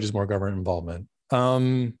encourages more government involvement.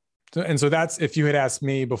 And so that's, if you had asked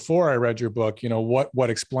me before I read your book, what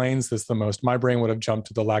explains this the most, my brain would have jumped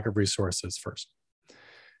to the lack of resources first.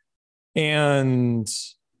 And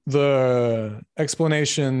the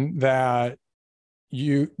explanation that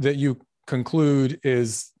you conclude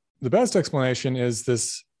is the best explanation is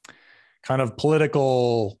this kind of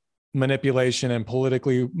political manipulation and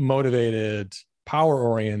politically motivated,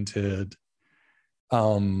 power-oriented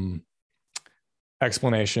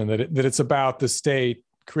explanation that it's about the state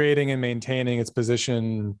creating and maintaining its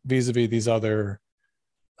position vis-a-vis these other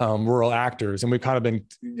rural actors. And we've kind of been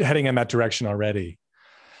heading in that direction already.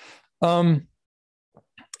 And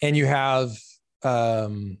you have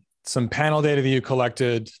some panel data that you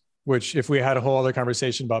collected, which if we had a whole other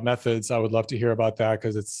conversation about methods, I would love to hear about that,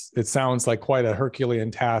 because it sounds like quite a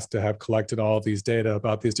Herculean task to have collected all of these data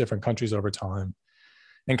about these different countries over time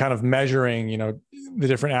and kind of measuring, the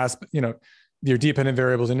different aspects, your dependent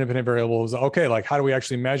variables, independent variables. Okay, like how do we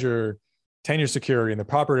actually measure tenure security and the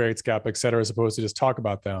property rights gap, et cetera, as opposed to just talk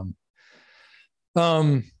about them.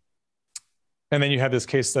 And then you have this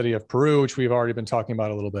case study of Peru, which we've already been talking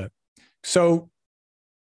about a little bit. So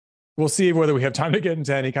we'll see whether we have time to get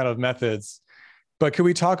into any kind of methods, but could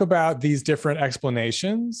we talk about these different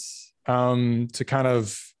explanations to kind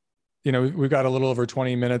of, we've got a little over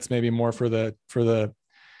 20 minutes, maybe more for the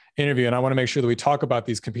interview. And I want to make sure that we talk about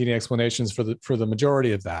these competing explanations for the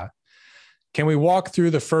majority of that. Can we walk through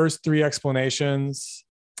the first three explanations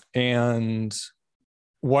and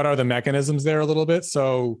what are the mechanisms there a little bit?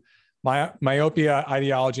 So myopia,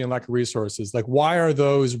 ideology, and lack of resources, like why are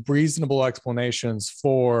those reasonable explanations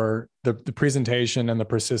for the presentation and the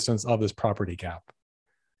persistence of this property gap?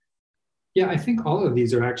 Yeah, I think all of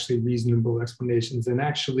these are actually reasonable explanations. And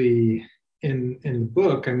actually in the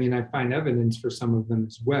book, I find evidence for some of them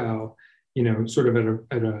as well, sort of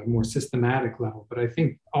at a more systematic level, but I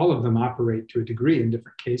think all of them operate to a degree in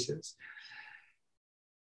different cases.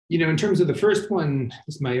 In terms of the first one,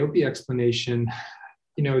 this myopia explanation,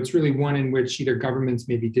 it's really one in which either governments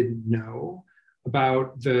maybe didn't know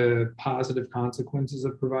about the positive consequences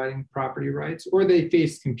of providing property rights, or they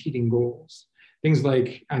faced competing goals. Things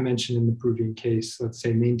like I mentioned in the Peruvian case, let's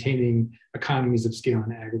say maintaining economies of scale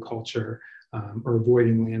in agriculture, or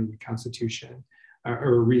avoiding land reconstitution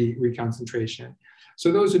or reconcentration.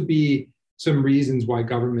 So those would be some reasons why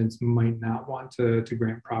governments might not want to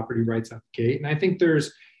grant property rights out the gate. And I think there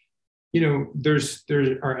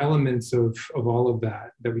are elements of all of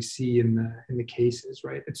that we see in the cases,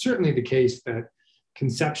 right? It's certainly the case that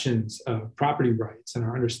conceptions of property rights and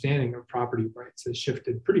our understanding of property rights has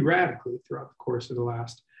shifted pretty radically throughout the course of the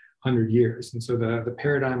last 100 years. And so the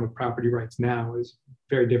paradigm of property rights now is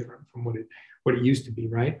very different from what it used to be,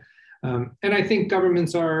 right? And I think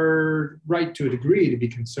governments are right to a degree to be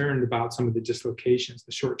concerned about some of the dislocations,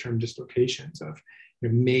 the short-term dislocations of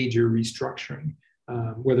major restructuring,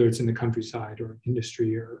 whether it's in the countryside or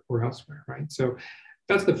industry or elsewhere, right? So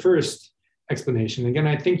that's the first explanation. Again,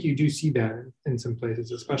 I think you do see that in some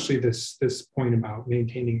places, especially this point about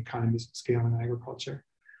maintaining economies of scale in agriculture.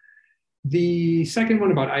 The second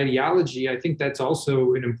one about ideology, I think that's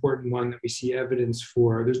also an important one that we see evidence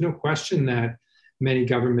for. There's no question that many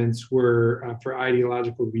governments were, for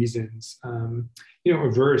ideological reasons,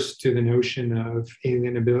 averse to the notion of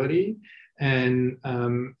alienability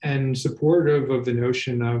and supportive of the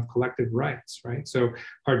notion of collective rights, right? So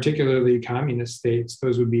particularly communist states,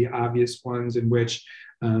 those would be obvious ones in which,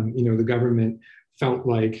 the government felt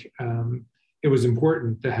like it was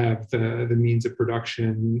important to have the means of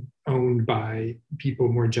production owned by people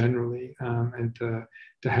more generally, and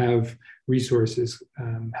to have resources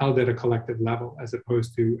held at a collective level as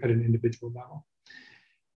opposed to at an individual level.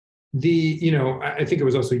 I think it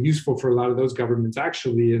was also useful for a lot of those governments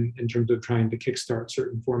actually in terms of trying to kickstart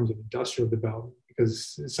certain forms of industrial development,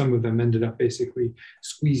 because some of them ended up basically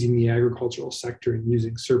squeezing the agricultural sector and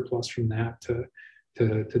using surplus from that to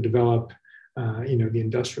develop the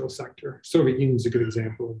industrial sector. Soviet Union is a good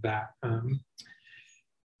example of that.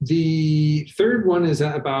 The third one is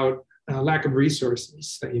about lack of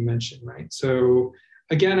resources that you mentioned, right? So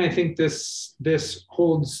again, I think this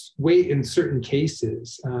holds weight in certain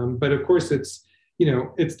cases, but of course it's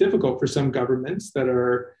difficult for some governments that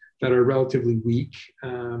are relatively weak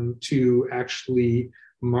to actually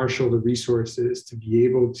marshal the resources to be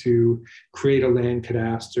able to create a land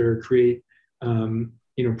cadastre, create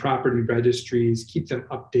property registries, keep them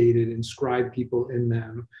updated, inscribe people in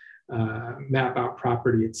them, map out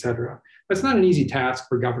property, et cetera. That's not an easy task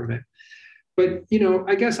for government. But,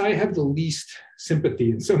 I guess I have the least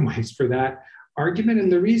sympathy in some ways for that argument.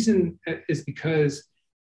 And the reason is because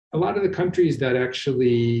a lot of the countries that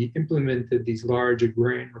actually implemented these large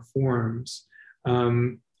agrarian reforms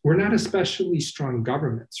were not especially strong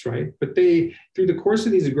governments, right? But through the course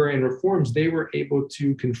of these agrarian reforms, they were able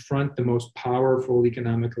to confront the most powerful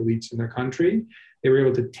economic elites in their country. They were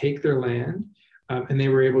able to take their land and they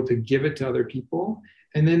were able to give it to other people.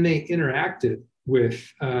 And then they interacted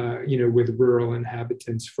with rural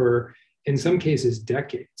inhabitants for, in some cases,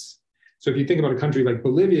 decades. So if you think about a country like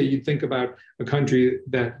Bolivia, you'd think about a country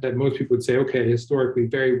that most people would say, okay, historically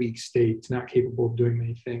very weak state, not capable of doing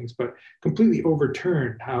many things, but completely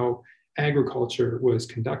overturned how agriculture was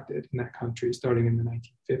conducted in that country starting in the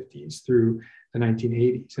 1950s through the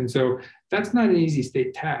 1980s. And so that's not an easy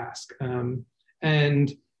state task. And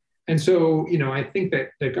so, I think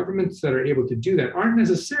that governments that are able to do that aren't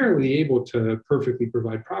necessarily able to perfectly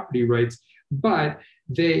provide property rights, but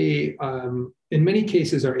they, in many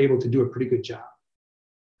cases, are able to do a pretty good job.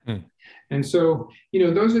 And so,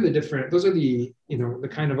 those are the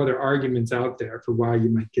kind of other arguments out there for why you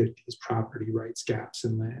might get these property rights gaps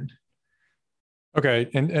in land. Okay.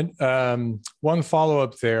 And one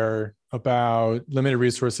follow-up there about limited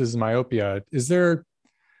resources and myopia.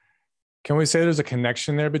 Can we say there's a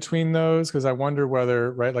connection there between those? Because I wonder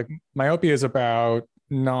whether, right, like myopia is about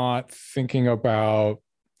not thinking about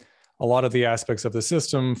a lot of the aspects of the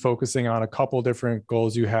system, focusing on a couple different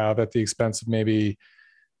goals you have at the expense of maybe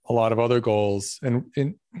a lot of other goals. And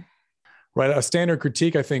right, a standard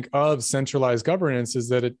critique, I think, of centralized governance is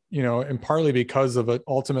that it, and partly because of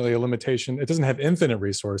ultimately a limitation, it doesn't have infinite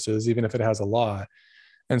resources, even if it has a lot.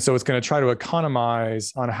 And so it's going to try to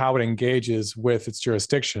economize on how it engages with its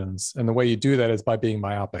jurisdictions. And the way you do that is by being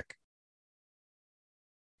myopic.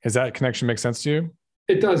 Does that connection make sense to you?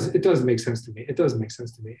 It does make sense to me. It does make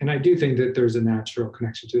sense to me. And I do think that there's a natural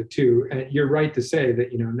connection to it too. And you're right to say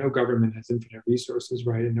that, no government has infinite resources,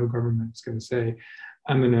 right? And no government is going to say,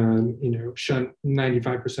 I'm going to, shunt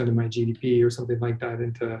 95% of my GDP or something like that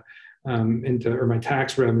into or my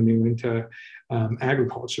tax revenue into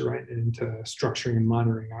agriculture, right? And into structuring and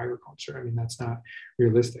monitoring agriculture. I mean, that's not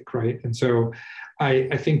realistic, right? And so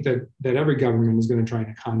I think that every government is going to try and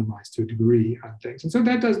economize to a degree on things. And so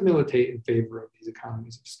that does militate in favor of these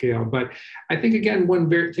economies of scale. But I think, again, one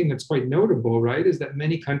very thing that's quite notable, right, is that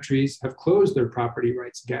many countries have closed their property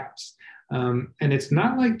rights gaps. And it's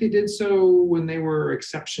not like they did so when they were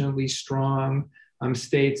exceptionally strong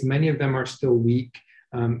states. Many of them are still weak.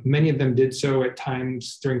 Many of them did so at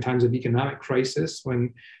times during times of economic crisis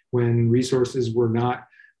when resources were not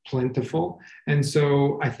plentiful. And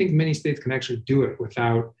so I think many states can actually do it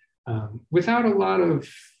without a lot of.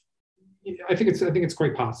 I think it's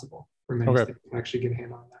quite possible for many states to actually get a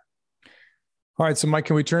hand on that. All right, so Mike,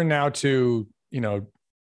 can we turn now to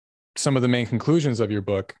some of the main conclusions of your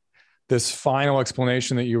book? This final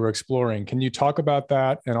explanation that you were exploring. Can you talk about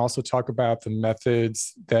that and also talk about the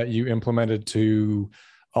methods that you implemented to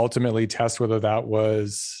ultimately test whether that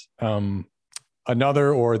was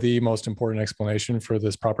another or the most important explanation for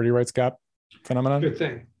this property rights gap phenomenon? Sure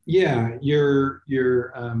thing. Yeah, you're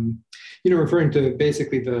referring to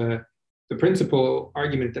basically the principal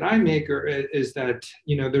argument that I make is that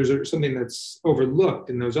there's something that's overlooked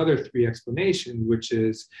in those other three explanations, which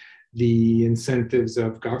is the incentives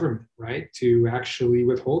of government, right, to actually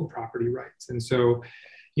withhold property rights. And so,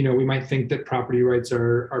 we might think that property rights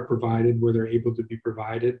are provided where they're able to be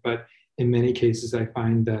provided, but in many cases, I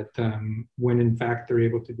find that when in fact they're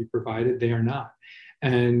able to be provided, they are not.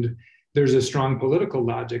 And there's a strong political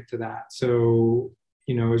logic to that. So,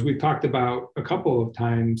 as we've talked about a couple of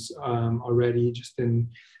times already, just in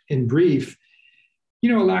brief, a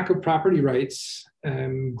lack of property rights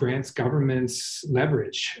grants governments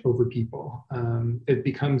leverage over people. It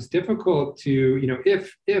becomes difficult to,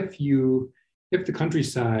 if the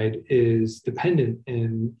countryside is dependent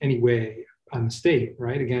in any way on the state,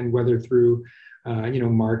 right? Again, whether through,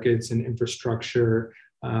 markets and infrastructure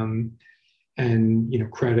and,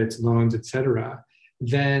 credits, loans, et cetera,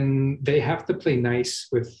 then they have to play nice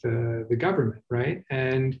with the government, right?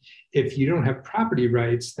 And if you don't have property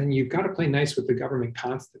rights, then you've got to play nice with the government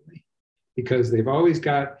constantly, because they've always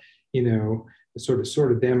got, the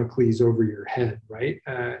sort of Damocles over your head, right?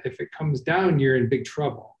 If it comes down, you're in big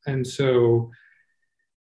trouble. And so,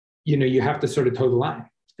 you have to sort of toe the line.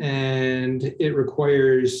 And it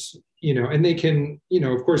requires, and they can,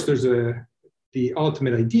 of course, the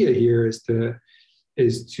ultimate idea here is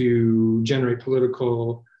to generate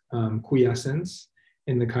political quiescence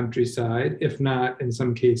in the countryside, if not in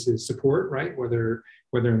some cases support, right? Whether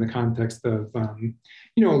in the context of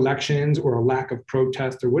elections or a lack of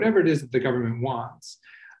protest or whatever it is that the government wants.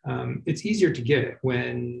 It's easier to get it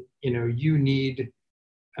when you need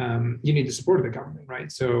the support of the government,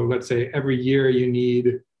 right? So let's say every year you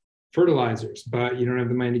need fertilizers, but you don't have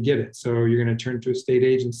the money to get it. So you're going to turn to a state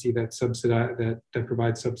agency that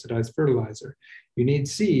provides subsidized fertilizer. You need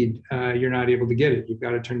seed. You're not able to get it. You've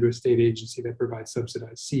got to turn to a state agency that provides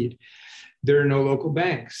subsidized seed. There are no local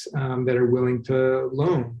banks that are willing to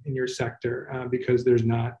loan in your sector because there's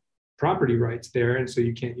not property rights there, and so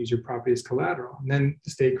you can't use your property as collateral. And then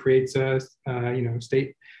the state creates a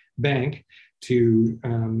state bank to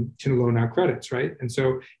loan out credits, right? And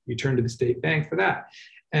so you turn to the state bank for that.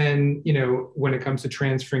 And when it comes to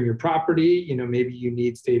transferring your property, maybe you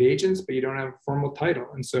need state agents, but you don't have a formal title,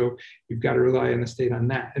 and so you've got to rely on the state on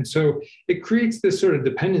that. And so it creates this sort of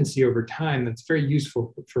dependency over time that's very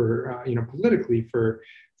useful for politically for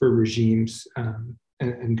regimes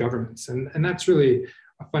and governments, and that's really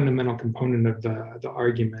a fundamental component of the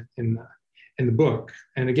argument in the book.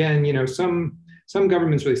 And again, some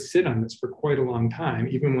governments really sit on this for quite a long time,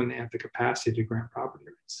 even when they have the capacity to grant property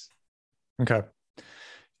rights. Okay.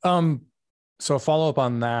 So a follow-up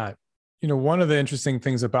on that, one of the interesting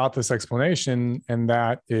things about this explanation, and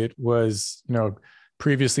that it was,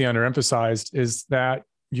 previously underemphasized, is that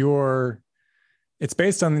it's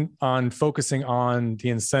based on focusing on the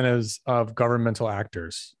incentives of governmental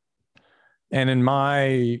actors. And in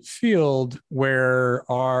my field, where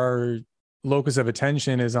our locus of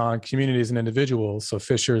attention is on communities and individuals, so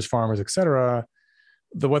fishers, farmers, et cetera,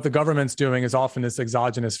 what the government's doing is often this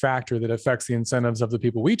exogenous factor that affects the incentives of the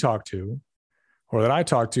people we talk to, or that I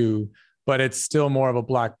talk to, but it's still more of a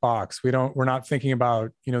black box. We're not thinking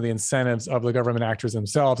about, the incentives of the government actors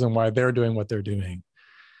themselves and why they're doing what they're doing.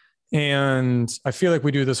 And I feel like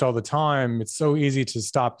we do this all the time. It's so easy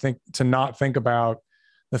to not think about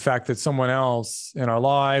the fact that someone else in our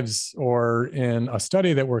lives or in a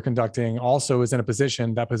study that we're conducting also is in a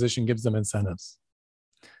position, that position gives them incentives.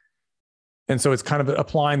 And so it's kind of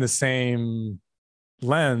applying the same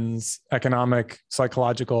lens, economic,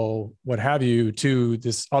 psychological, what have you, to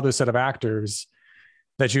this other set of actors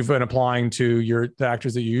that you've been applying to the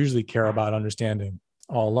actors that you usually care about understanding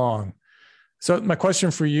all along. So my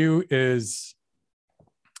question for you is,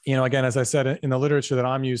 again, as I said, in the literature that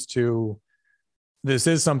I'm used to, this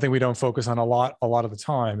is something we don't focus on a lot of the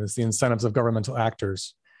time, is the incentives of governmental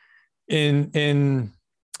actors. In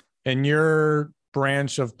your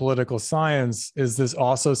branch of political science, is this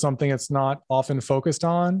also something that's not often focused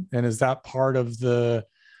on? And is that part of the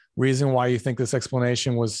reason why you think this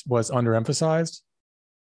explanation was underemphasized?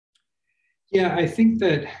 Yeah, I think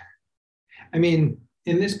that, in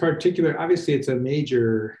this particular, obviously it's a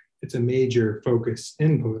major focus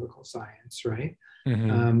in political science, right?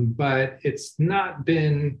 Mm-hmm. But it's not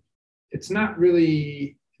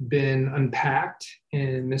really been unpacked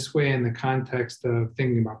in this way in the context of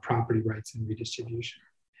thinking about property rights and redistribution.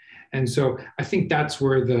 And so I think that's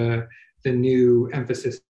where the new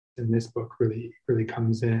emphasis in this book really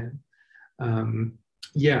comes in.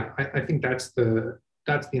 I think that's the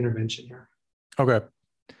intervention here. Okay.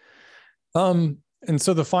 And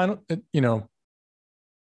so the final,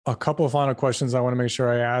 a couple of final questions I want to make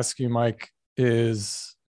sure I ask you, Mike,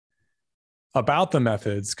 is about the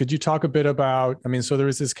methods. Could you talk a bit about, so there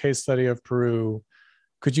was this case study of Peru.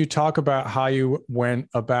 Could you talk about how you went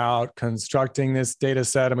about constructing this data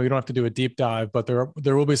set? We don't have to do a deep dive, but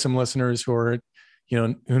there will be some listeners who are,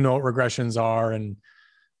 who know what regressions are and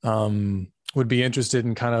would be interested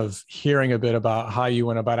in kind of hearing a bit about how you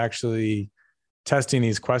went about actually testing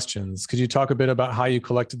these questions. Could you talk a bit about how you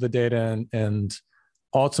collected the data and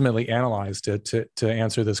ultimately analyzed it to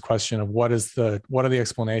answer this question of what are the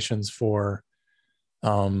explanations for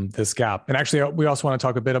this gap? And actually, we also want to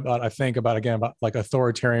talk a bit about like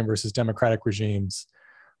authoritarian versus democratic regimes,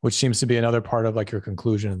 which seems to be another part of like your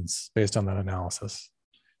conclusions based on that analysis.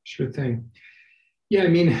 Sure thing. Yeah,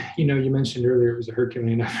 you mentioned earlier it was a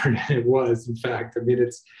Herculean effort, and it was, in fact.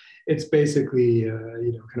 It's basically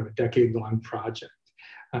kind of a decade-long project,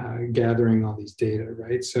 gathering all these data,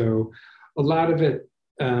 right? So a lot of it,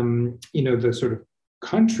 the sort of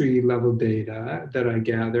country level data that I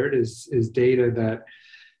gathered is data that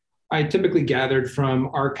I typically gathered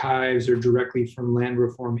from archives or directly from land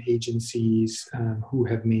reform agencies who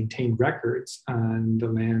have maintained records on the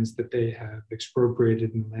lands that they have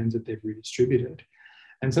expropriated and the lands that they've redistributed.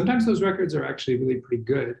 And sometimes those records are actually really pretty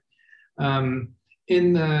good.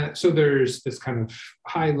 So there's this kind of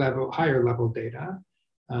higher level data.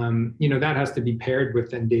 That has to be paired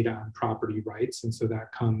with then data on property rights. And so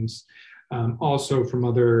that comes also from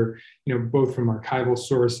other, both from archival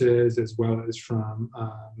sources as well as from,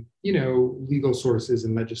 legal sources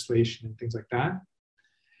and legislation and things like that.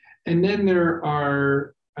 And then there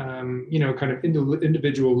are, kind of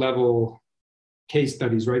individual level case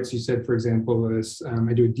studies, right? So you said, for example,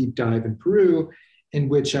 I do a deep dive in Peru, in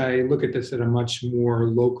which I look at this at a much more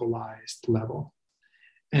localized level.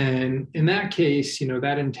 And in that case,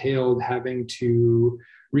 that entailed having to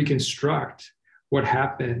reconstruct what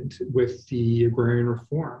happened with the agrarian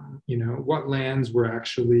reform. What lands were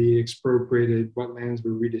actually expropriated, what lands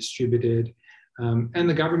were redistributed, And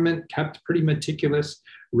the government kept pretty meticulous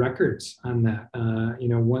records on that.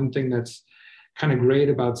 One thing that's kind of great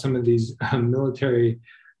about some of these military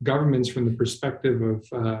governments from the perspective of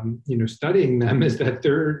studying them is that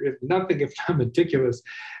they're nothing if not meticulous.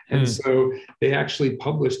 And so they actually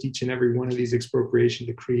published each and every one of these expropriation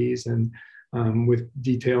decrees, and with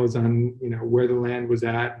details on where the land was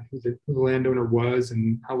at, who the landowner was,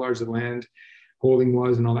 and how large the land holding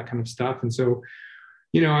was, and all that kind of stuff. And so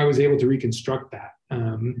I was able to reconstruct that.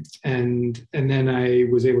 And then I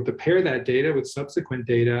was able to pair that data with subsequent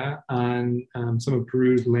data on some of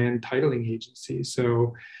Peru's land titling agencies.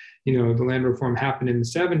 So, the land reform happened in the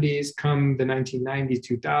 70s. Come the 1990s,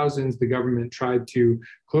 2000s, the government tried to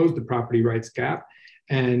close the property rights gap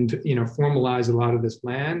and, formalize a lot of this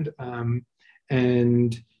land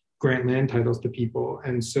and grant land titles to people.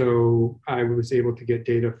 And so I was able to get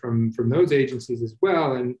data from those agencies as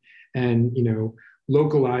well, and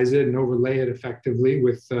localize it and overlay it effectively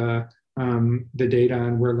with the data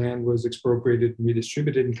on where land was expropriated and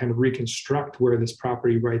redistributed, and kind of reconstruct where this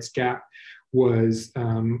property rights gap was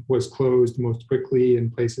closed most quickly in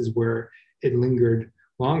places where it lingered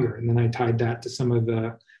longer. And then I tied that to some of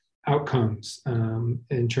the outcomes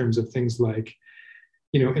in terms of things like,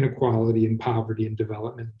 inequality and poverty and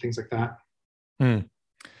development, things like that.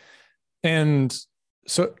 And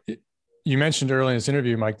so you mentioned earlier in this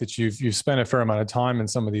interview, Mike, that you've spent a fair amount of time in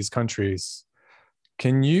some of these countries.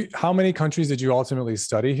 How many countries did you ultimately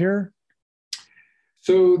study here?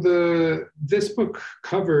 So this book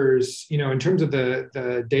covers, in terms of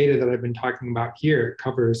the data that I've been talking about here, it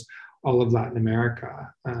covers all of Latin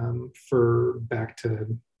America for back to,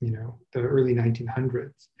 the early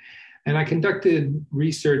 1900s. And I conducted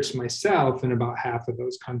research myself in about half of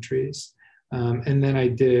those countries. And then I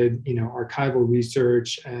did, archival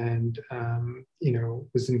research and,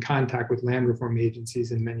 was in contact with land reform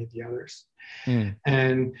agencies and many of the others.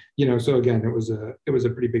 And, so again, it was a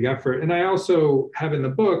pretty big effort. And I also have in the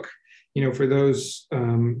book, for those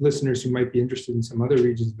listeners who might be interested in some other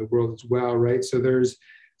regions of the world as well, right? So there's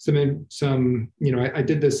some I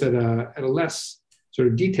did this at a less sort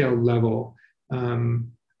of detailed level,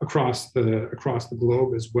 across the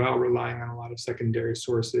globe as well, relying on a lot of secondary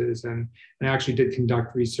sources. And I actually did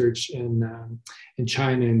conduct research in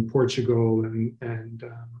China and Portugal and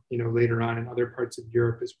later on in other parts of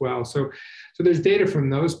Europe as well. So there's data from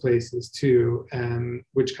those places too,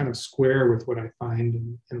 which kind of square with what I find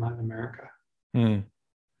in Latin America.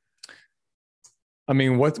 I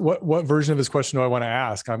mean, what version of this question do I want to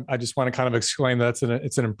ask? I just want to kind of exclaim that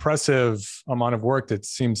it's an impressive amount of work that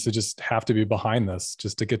seems to just have to be behind this,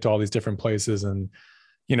 just to get to all these different places. And,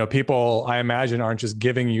 people, I imagine, aren't just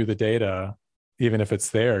giving you the data, even if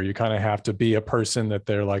it's there. You kind of have to be a person that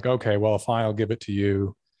they're like, okay, well, fine, I'll give it to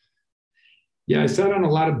you. Yeah, I sat on a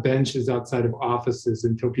lot of benches outside of offices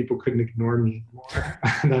until people couldn't ignore me anymore.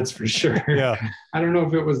 That's for sure. Yeah. I don't know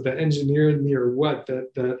if it was the engineer in me or what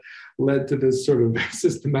that led to this sort of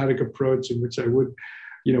systematic approach in which I wouldn't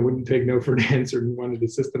take no for an answer and wanted to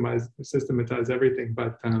systematize everything.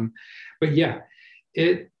 But yeah,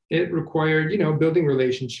 it required, building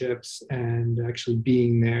relationships and actually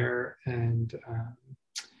being there and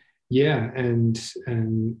and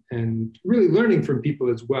really learning from people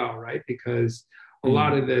as well, right? Because a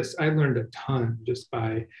lot of this, I learned a ton just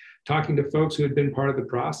by talking to folks who had been part of the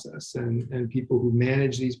process and people who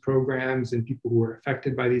manage these programs and people who were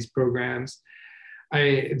affected by these programs.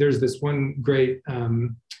 There's this one great,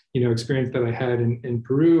 experience that I had in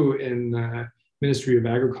Peru in the Ministry of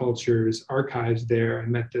Agriculture's archives there. I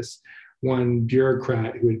met this one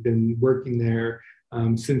bureaucrat who had been working there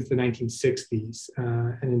since the 1960s.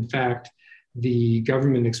 And in fact, the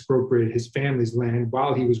government expropriated his family's land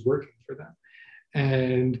while he was working for them.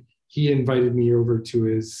 And he invited me over to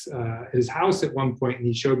his house at one point, and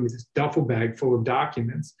he showed me this duffel bag full of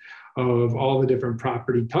documents of all the different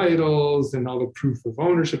property titles and all the proof of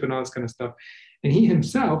ownership and all this kind of stuff. And he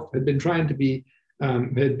himself had been had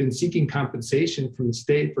been seeking compensation from the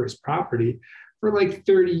state for his property for like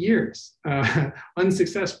 30 years,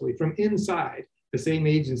 unsuccessfully, from inside the same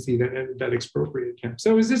agency that expropriated him.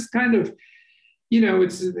 So it was this kind of,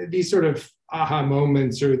 it's these sort of aha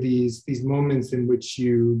moments, or these moments in which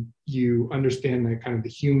you understand that kind of the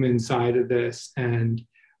human side of this, and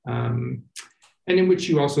in which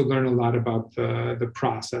you also learn a lot about the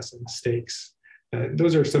process and the stakes.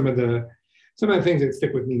 Those are some of the things that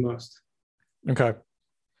stick with me most. Okay.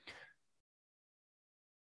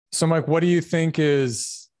 So Mike, what do you think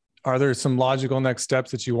are there some logical next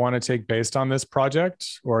steps that you want to take based on this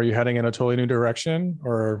project, or are you heading in a totally new direction,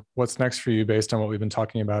 or what's next for you based on what we've been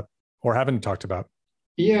talking about or haven't talked about?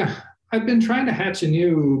 Yeah, I've been trying to hatch a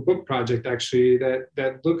new book project actually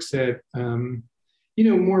that looks at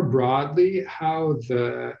more broadly how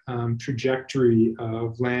the trajectory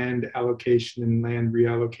of land allocation and land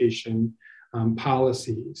reallocation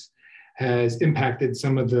policies has impacted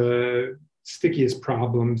some of the stickiest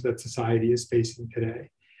problems that society is facing today.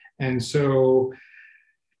 And so,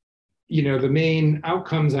 the main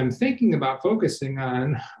outcomes I'm thinking about focusing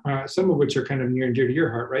on, some of which are kind of near and dear to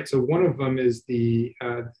your heart, right? So one of them is the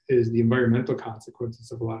environmental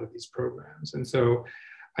consequences of a lot of these programs. And so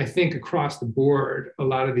I think across the board, a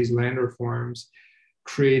lot of these land reforms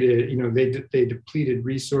created, they depleted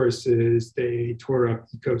resources, they tore up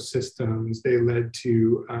ecosystems, they led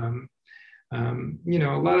to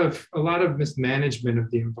a lot of mismanagement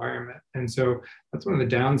of the environment. And so that's one of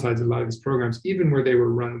the downsides of a lot of these programs. Even where they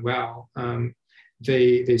were run well,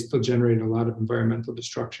 they still generated a lot of environmental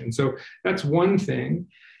destruction. So that's one thing.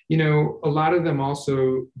 A lot of them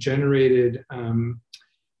also generated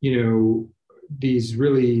these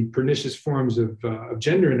really pernicious forms of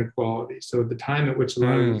gender inequality. So at the time at which a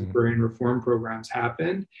lot of these agrarian reform programs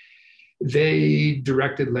happened, they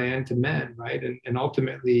directed land to men, right? And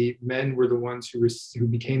ultimately, men were the ones who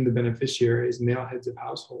became the beneficiaries, male heads of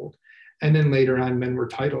household. And then later on, men were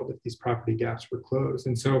titled if these property gaps were closed.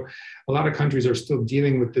 And so a lot of countries are still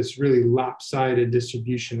dealing with this really lopsided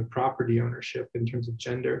distribution of property ownership in terms of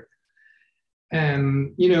gender.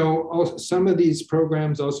 And, also, some of these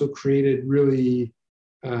programs also created really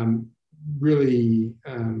kind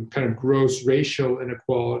of gross racial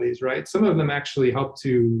inequalities, right? Some of them actually help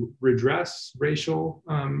to redress racial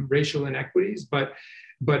inequities, but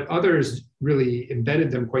others really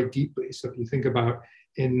embedded them quite deeply. So if you think about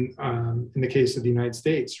in the case of the United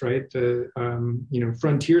States, right, the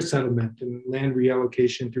frontier settlement and land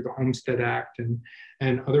reallocation through the Homestead Act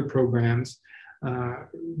and other programs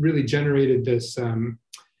really generated this.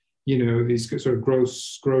 These sort of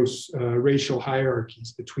gross racial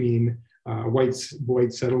hierarchies between white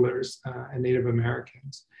settlers and Native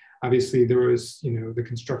Americans. Obviously, there was the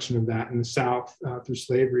construction of that in the South through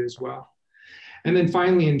slavery as well. And then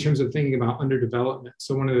finally, in terms of thinking about underdevelopment,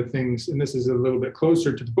 so one of the things, and this is a little bit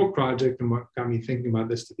closer to the book project and what got me thinking about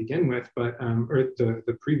this to begin with, but or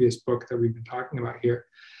the previous book that we've been talking about here,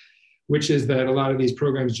 which is that a lot of these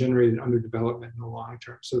programs generated underdevelopment in the long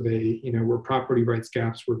term. So they, where property rights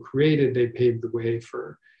gaps were created, they paved the way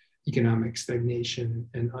for economic stagnation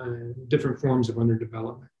and different forms of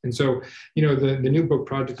underdevelopment. And so, the new book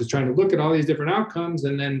project is trying to look at all these different outcomes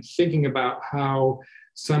and then thinking about how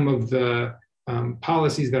some of the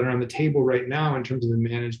policies that are on the table right now in terms of the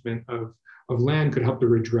management of land could help to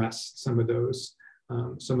redress some of those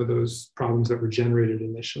problems that were generated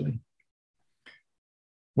initially.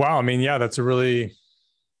 Wow. I mean, yeah, that's a really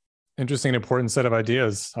interesting and important set of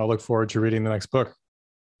ideas. I'll look forward to reading the next book.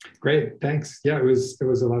 Great. Thanks. Yeah, it was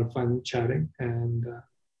a lot of fun chatting, and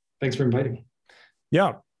thanks for inviting me.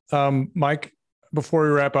 Yeah. Mike, before we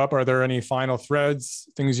wrap up, are there any final threads,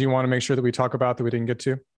 things you want to make sure that we talk about that we didn't get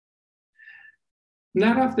to?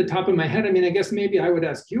 Not off the top of my head. I mean, I guess maybe I would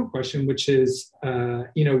ask you a question, which is,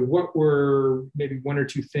 what were maybe one or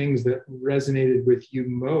two things that resonated with you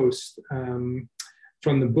most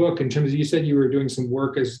from the book in terms of, you said you were doing some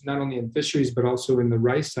work as not only in fisheries, but also in the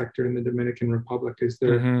rice sector in the Dominican Republic. Is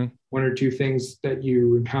there one or two things that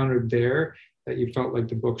you encountered there that you felt like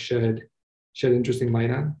the book shed interesting light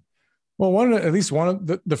on? Well,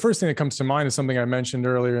 the first thing that comes to mind is something I mentioned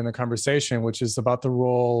earlier in the conversation, which is about the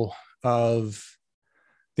role of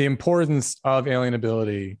the importance of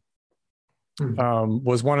alienability.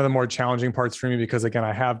 Was one of the more challenging parts for me because, again,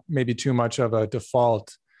 I have maybe too much of a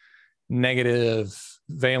default negative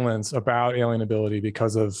valence about alienability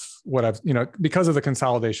because of because of the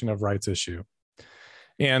consolidation of rights issue.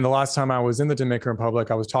 And the last time I was in the Dominican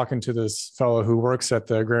Republic, I was talking to this fellow who works at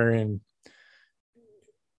the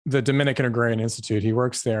Dominican Agrarian Institute. He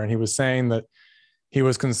works there, and he was saying that he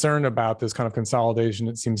was concerned about this kind of consolidation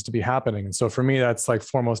that seems to be happening. And so for me, that's like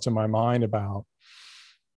foremost in my mind about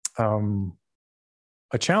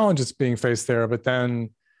a challenge that's being faced there. But then,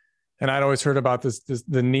 and I'd always heard about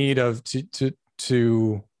the need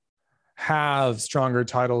to have stronger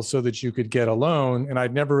titles so that you could get a loan. And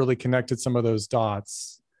I'd never really connected some of those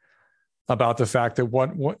dots about the fact that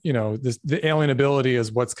the alienability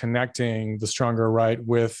is what's connecting the stronger right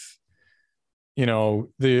with,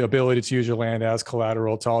 the ability to use your land as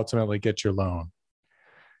collateral to ultimately get your loan.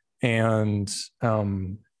 And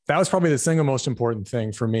that was probably the single most important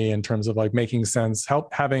thing for me in terms of like making sense,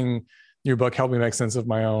 having your book help me make sense of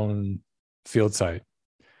my own field site.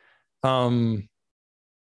 The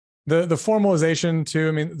formalization too,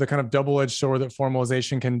 I mean, the kind of double-edged sword that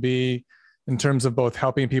formalization can be in terms of both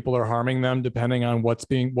helping people or harming them, depending on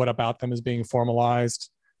what about them is being formalized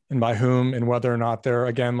and by whom, and whether or not they're,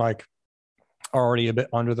 again, like already a bit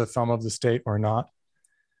under the thumb of the state or not.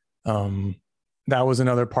 That was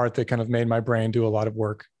another part that kind of made my brain do a lot of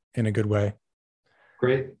work in a good way.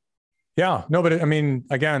 Great. Yeah, no, but I mean,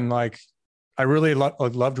 again, like I really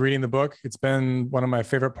loved reading the book. It's been one of my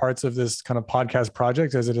favorite parts of this kind of podcast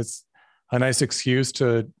project, is that it's a nice excuse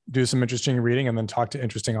to do some interesting reading and then talk to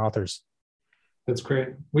interesting authors. That's great.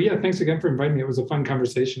 Well, yeah, thanks again for inviting me. It was a fun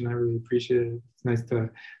conversation. I really appreciate it. It's nice to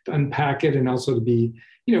unpack it and also to be,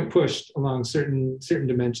 pushed along certain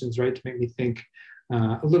dimensions, right? To make me think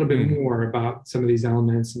a little bit more about some of these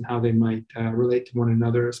elements and how they might relate to one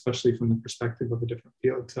another, especially from the perspective of a different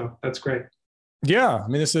field. So that's great. Yeah. I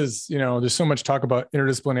mean, this is, there's so much talk about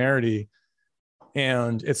interdisciplinarity,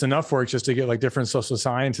 and it's enough work just to get like different social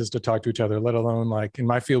scientists to talk to each other, let alone like in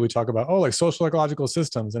my field, we talk about, like social ecological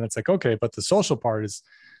systems. And it's like, okay, but the social part is,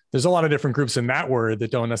 there's a lot of different groups in that word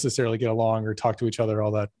that don't necessarily get along or talk to each other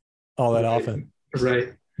all that right. often.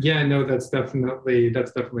 Right. Yeah, no, that's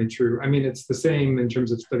definitely true. I mean, it's the same in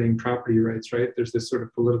terms of studying property rights, right? There's this sort of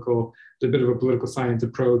a bit of a political science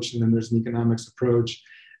approach, and then there's an economics approach,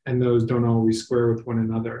 and those don't always square with one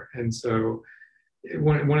another. And so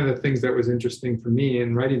one of the things that was interesting for me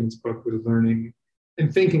in writing this book was learning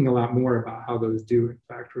and thinking a lot more about how those do in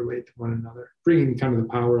fact relate to one another, bringing kind of the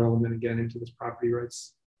power element again into this property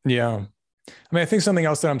rights. Yeah. I mean, I think something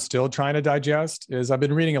else that I'm still trying to digest is I've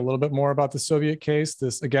been reading a little bit more about the Soviet case,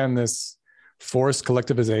 this forced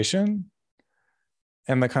collectivization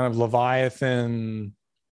and the kind of Leviathan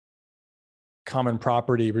common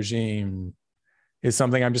property regime is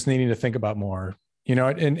something I'm just needing to think about more.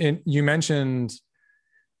 And you mentioned,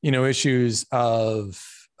 issues of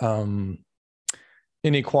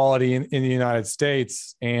inequality in the United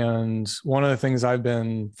States. And one of the things I've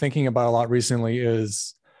been thinking about a lot recently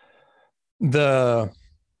is the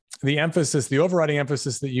emphasis, the overriding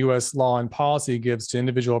emphasis that U.S. law and policy gives to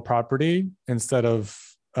individual property instead of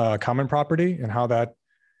common property, and how that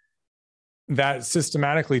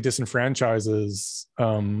systematically disenfranchises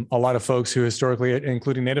a lot of folks who historically,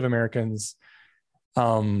 including Native Americans,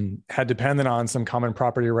 had depended on some common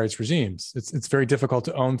property rights regimes. It's very difficult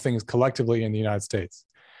to own things collectively in the United States.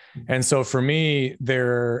 And so for me,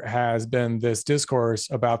 there has been this discourse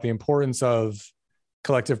about the importance of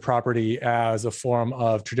collective property as a form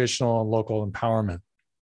of traditional and local empowerment.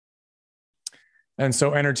 And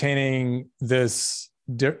so entertaining this,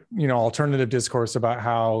 alternative discourse about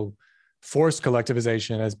how forced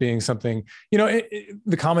collectivization as being something,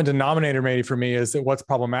 the common denominator maybe for me is that what's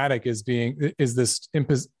problematic is this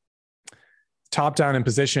top-down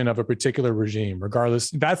imposition of a particular regime, regardless.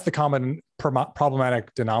 That's the common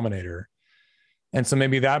problematic denominator. And so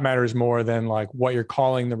maybe that matters more than like what you're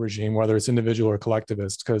calling the regime, whether it's individual or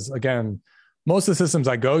collectivist. Because again, most of the systems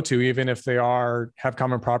I go to, even if they have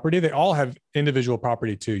common property, they all have individual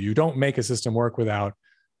property too. You don't make a system work without,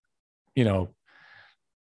 in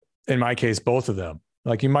my case, both of them.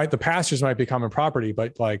 Like the pastures might be common property,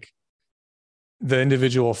 but like the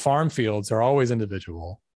individual farm fields are always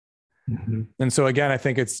individual. Mm-hmm. And so again, I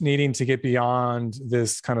think it's needing to get beyond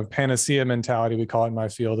this kind of panacea mentality, we call it in my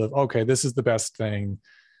field, of, okay, this is the best thing.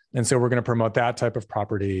 And so we're going to promote that type of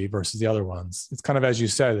property versus the other ones. It's kind of, as you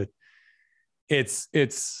said, you said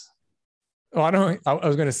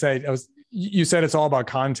it's all about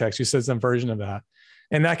context. You said some version of that.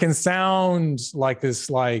 And that can sound like this,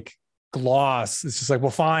 like gloss. It's just like,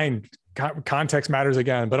 well, fine, context matters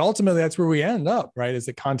again. But ultimately that's where we end up, right? Is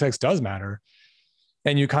that context does matter.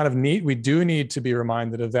 And we do need to be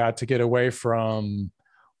reminded of that to get away from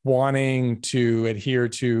wanting to adhere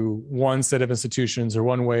to one set of institutions or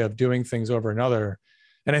one way of doing things over another.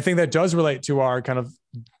 And I think that does relate to our kind of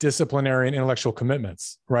disciplinary and intellectual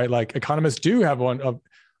commitments, right? Like economists do have one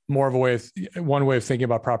way of thinking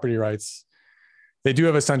about property rights. They do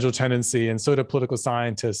have a central tendency, and so do political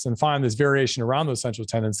scientists, and find this variation around those central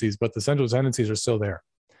tendencies, but the central tendencies are still there.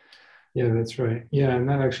 Yeah, that's right. Yeah, and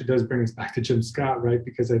that actually does bring us back to Jim Scott, right?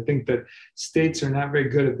 Because I think that states are not very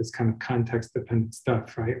good at this kind of context-dependent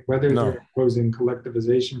stuff, right? Whether they're imposing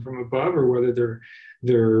collectivization from above or whether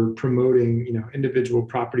they're promoting, individual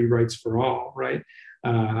property rights for all, right?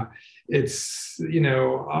 It's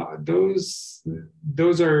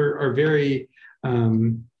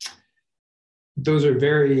those are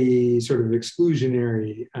very sort of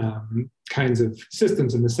exclusionary kinds of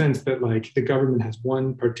systems, in the sense that like the government has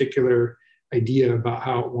one particular idea about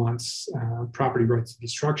how it wants property rights to be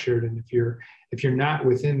structured, and if you're not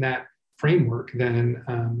within that framework, then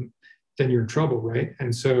you're in trouble, right?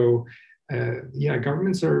 And so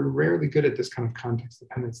governments are rarely good at this kind of context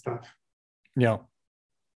dependent stuff. Yeah.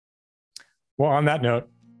 Well, on that note,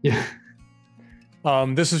 Yeah.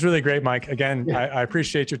 This is really great, Mike. Again, Yeah. I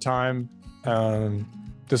appreciate your time.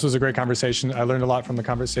 This was a great conversation. I learned a lot from the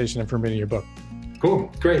conversation and from reading your book.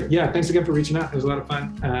 Cool. Great. Yeah. Thanks again for reaching out. It was a lot of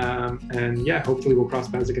fun. And yeah, hopefully we'll cross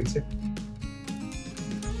paths again soon.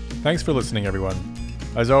 Thanks for listening, everyone.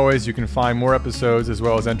 As always, you can find more episodes as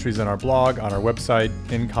well as entries on our blog on our website,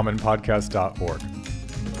 incommonpodcast.org.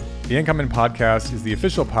 The In Common Podcast is the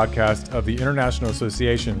official podcast of the International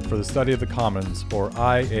Association for the Study of the Commons, or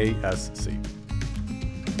IASC.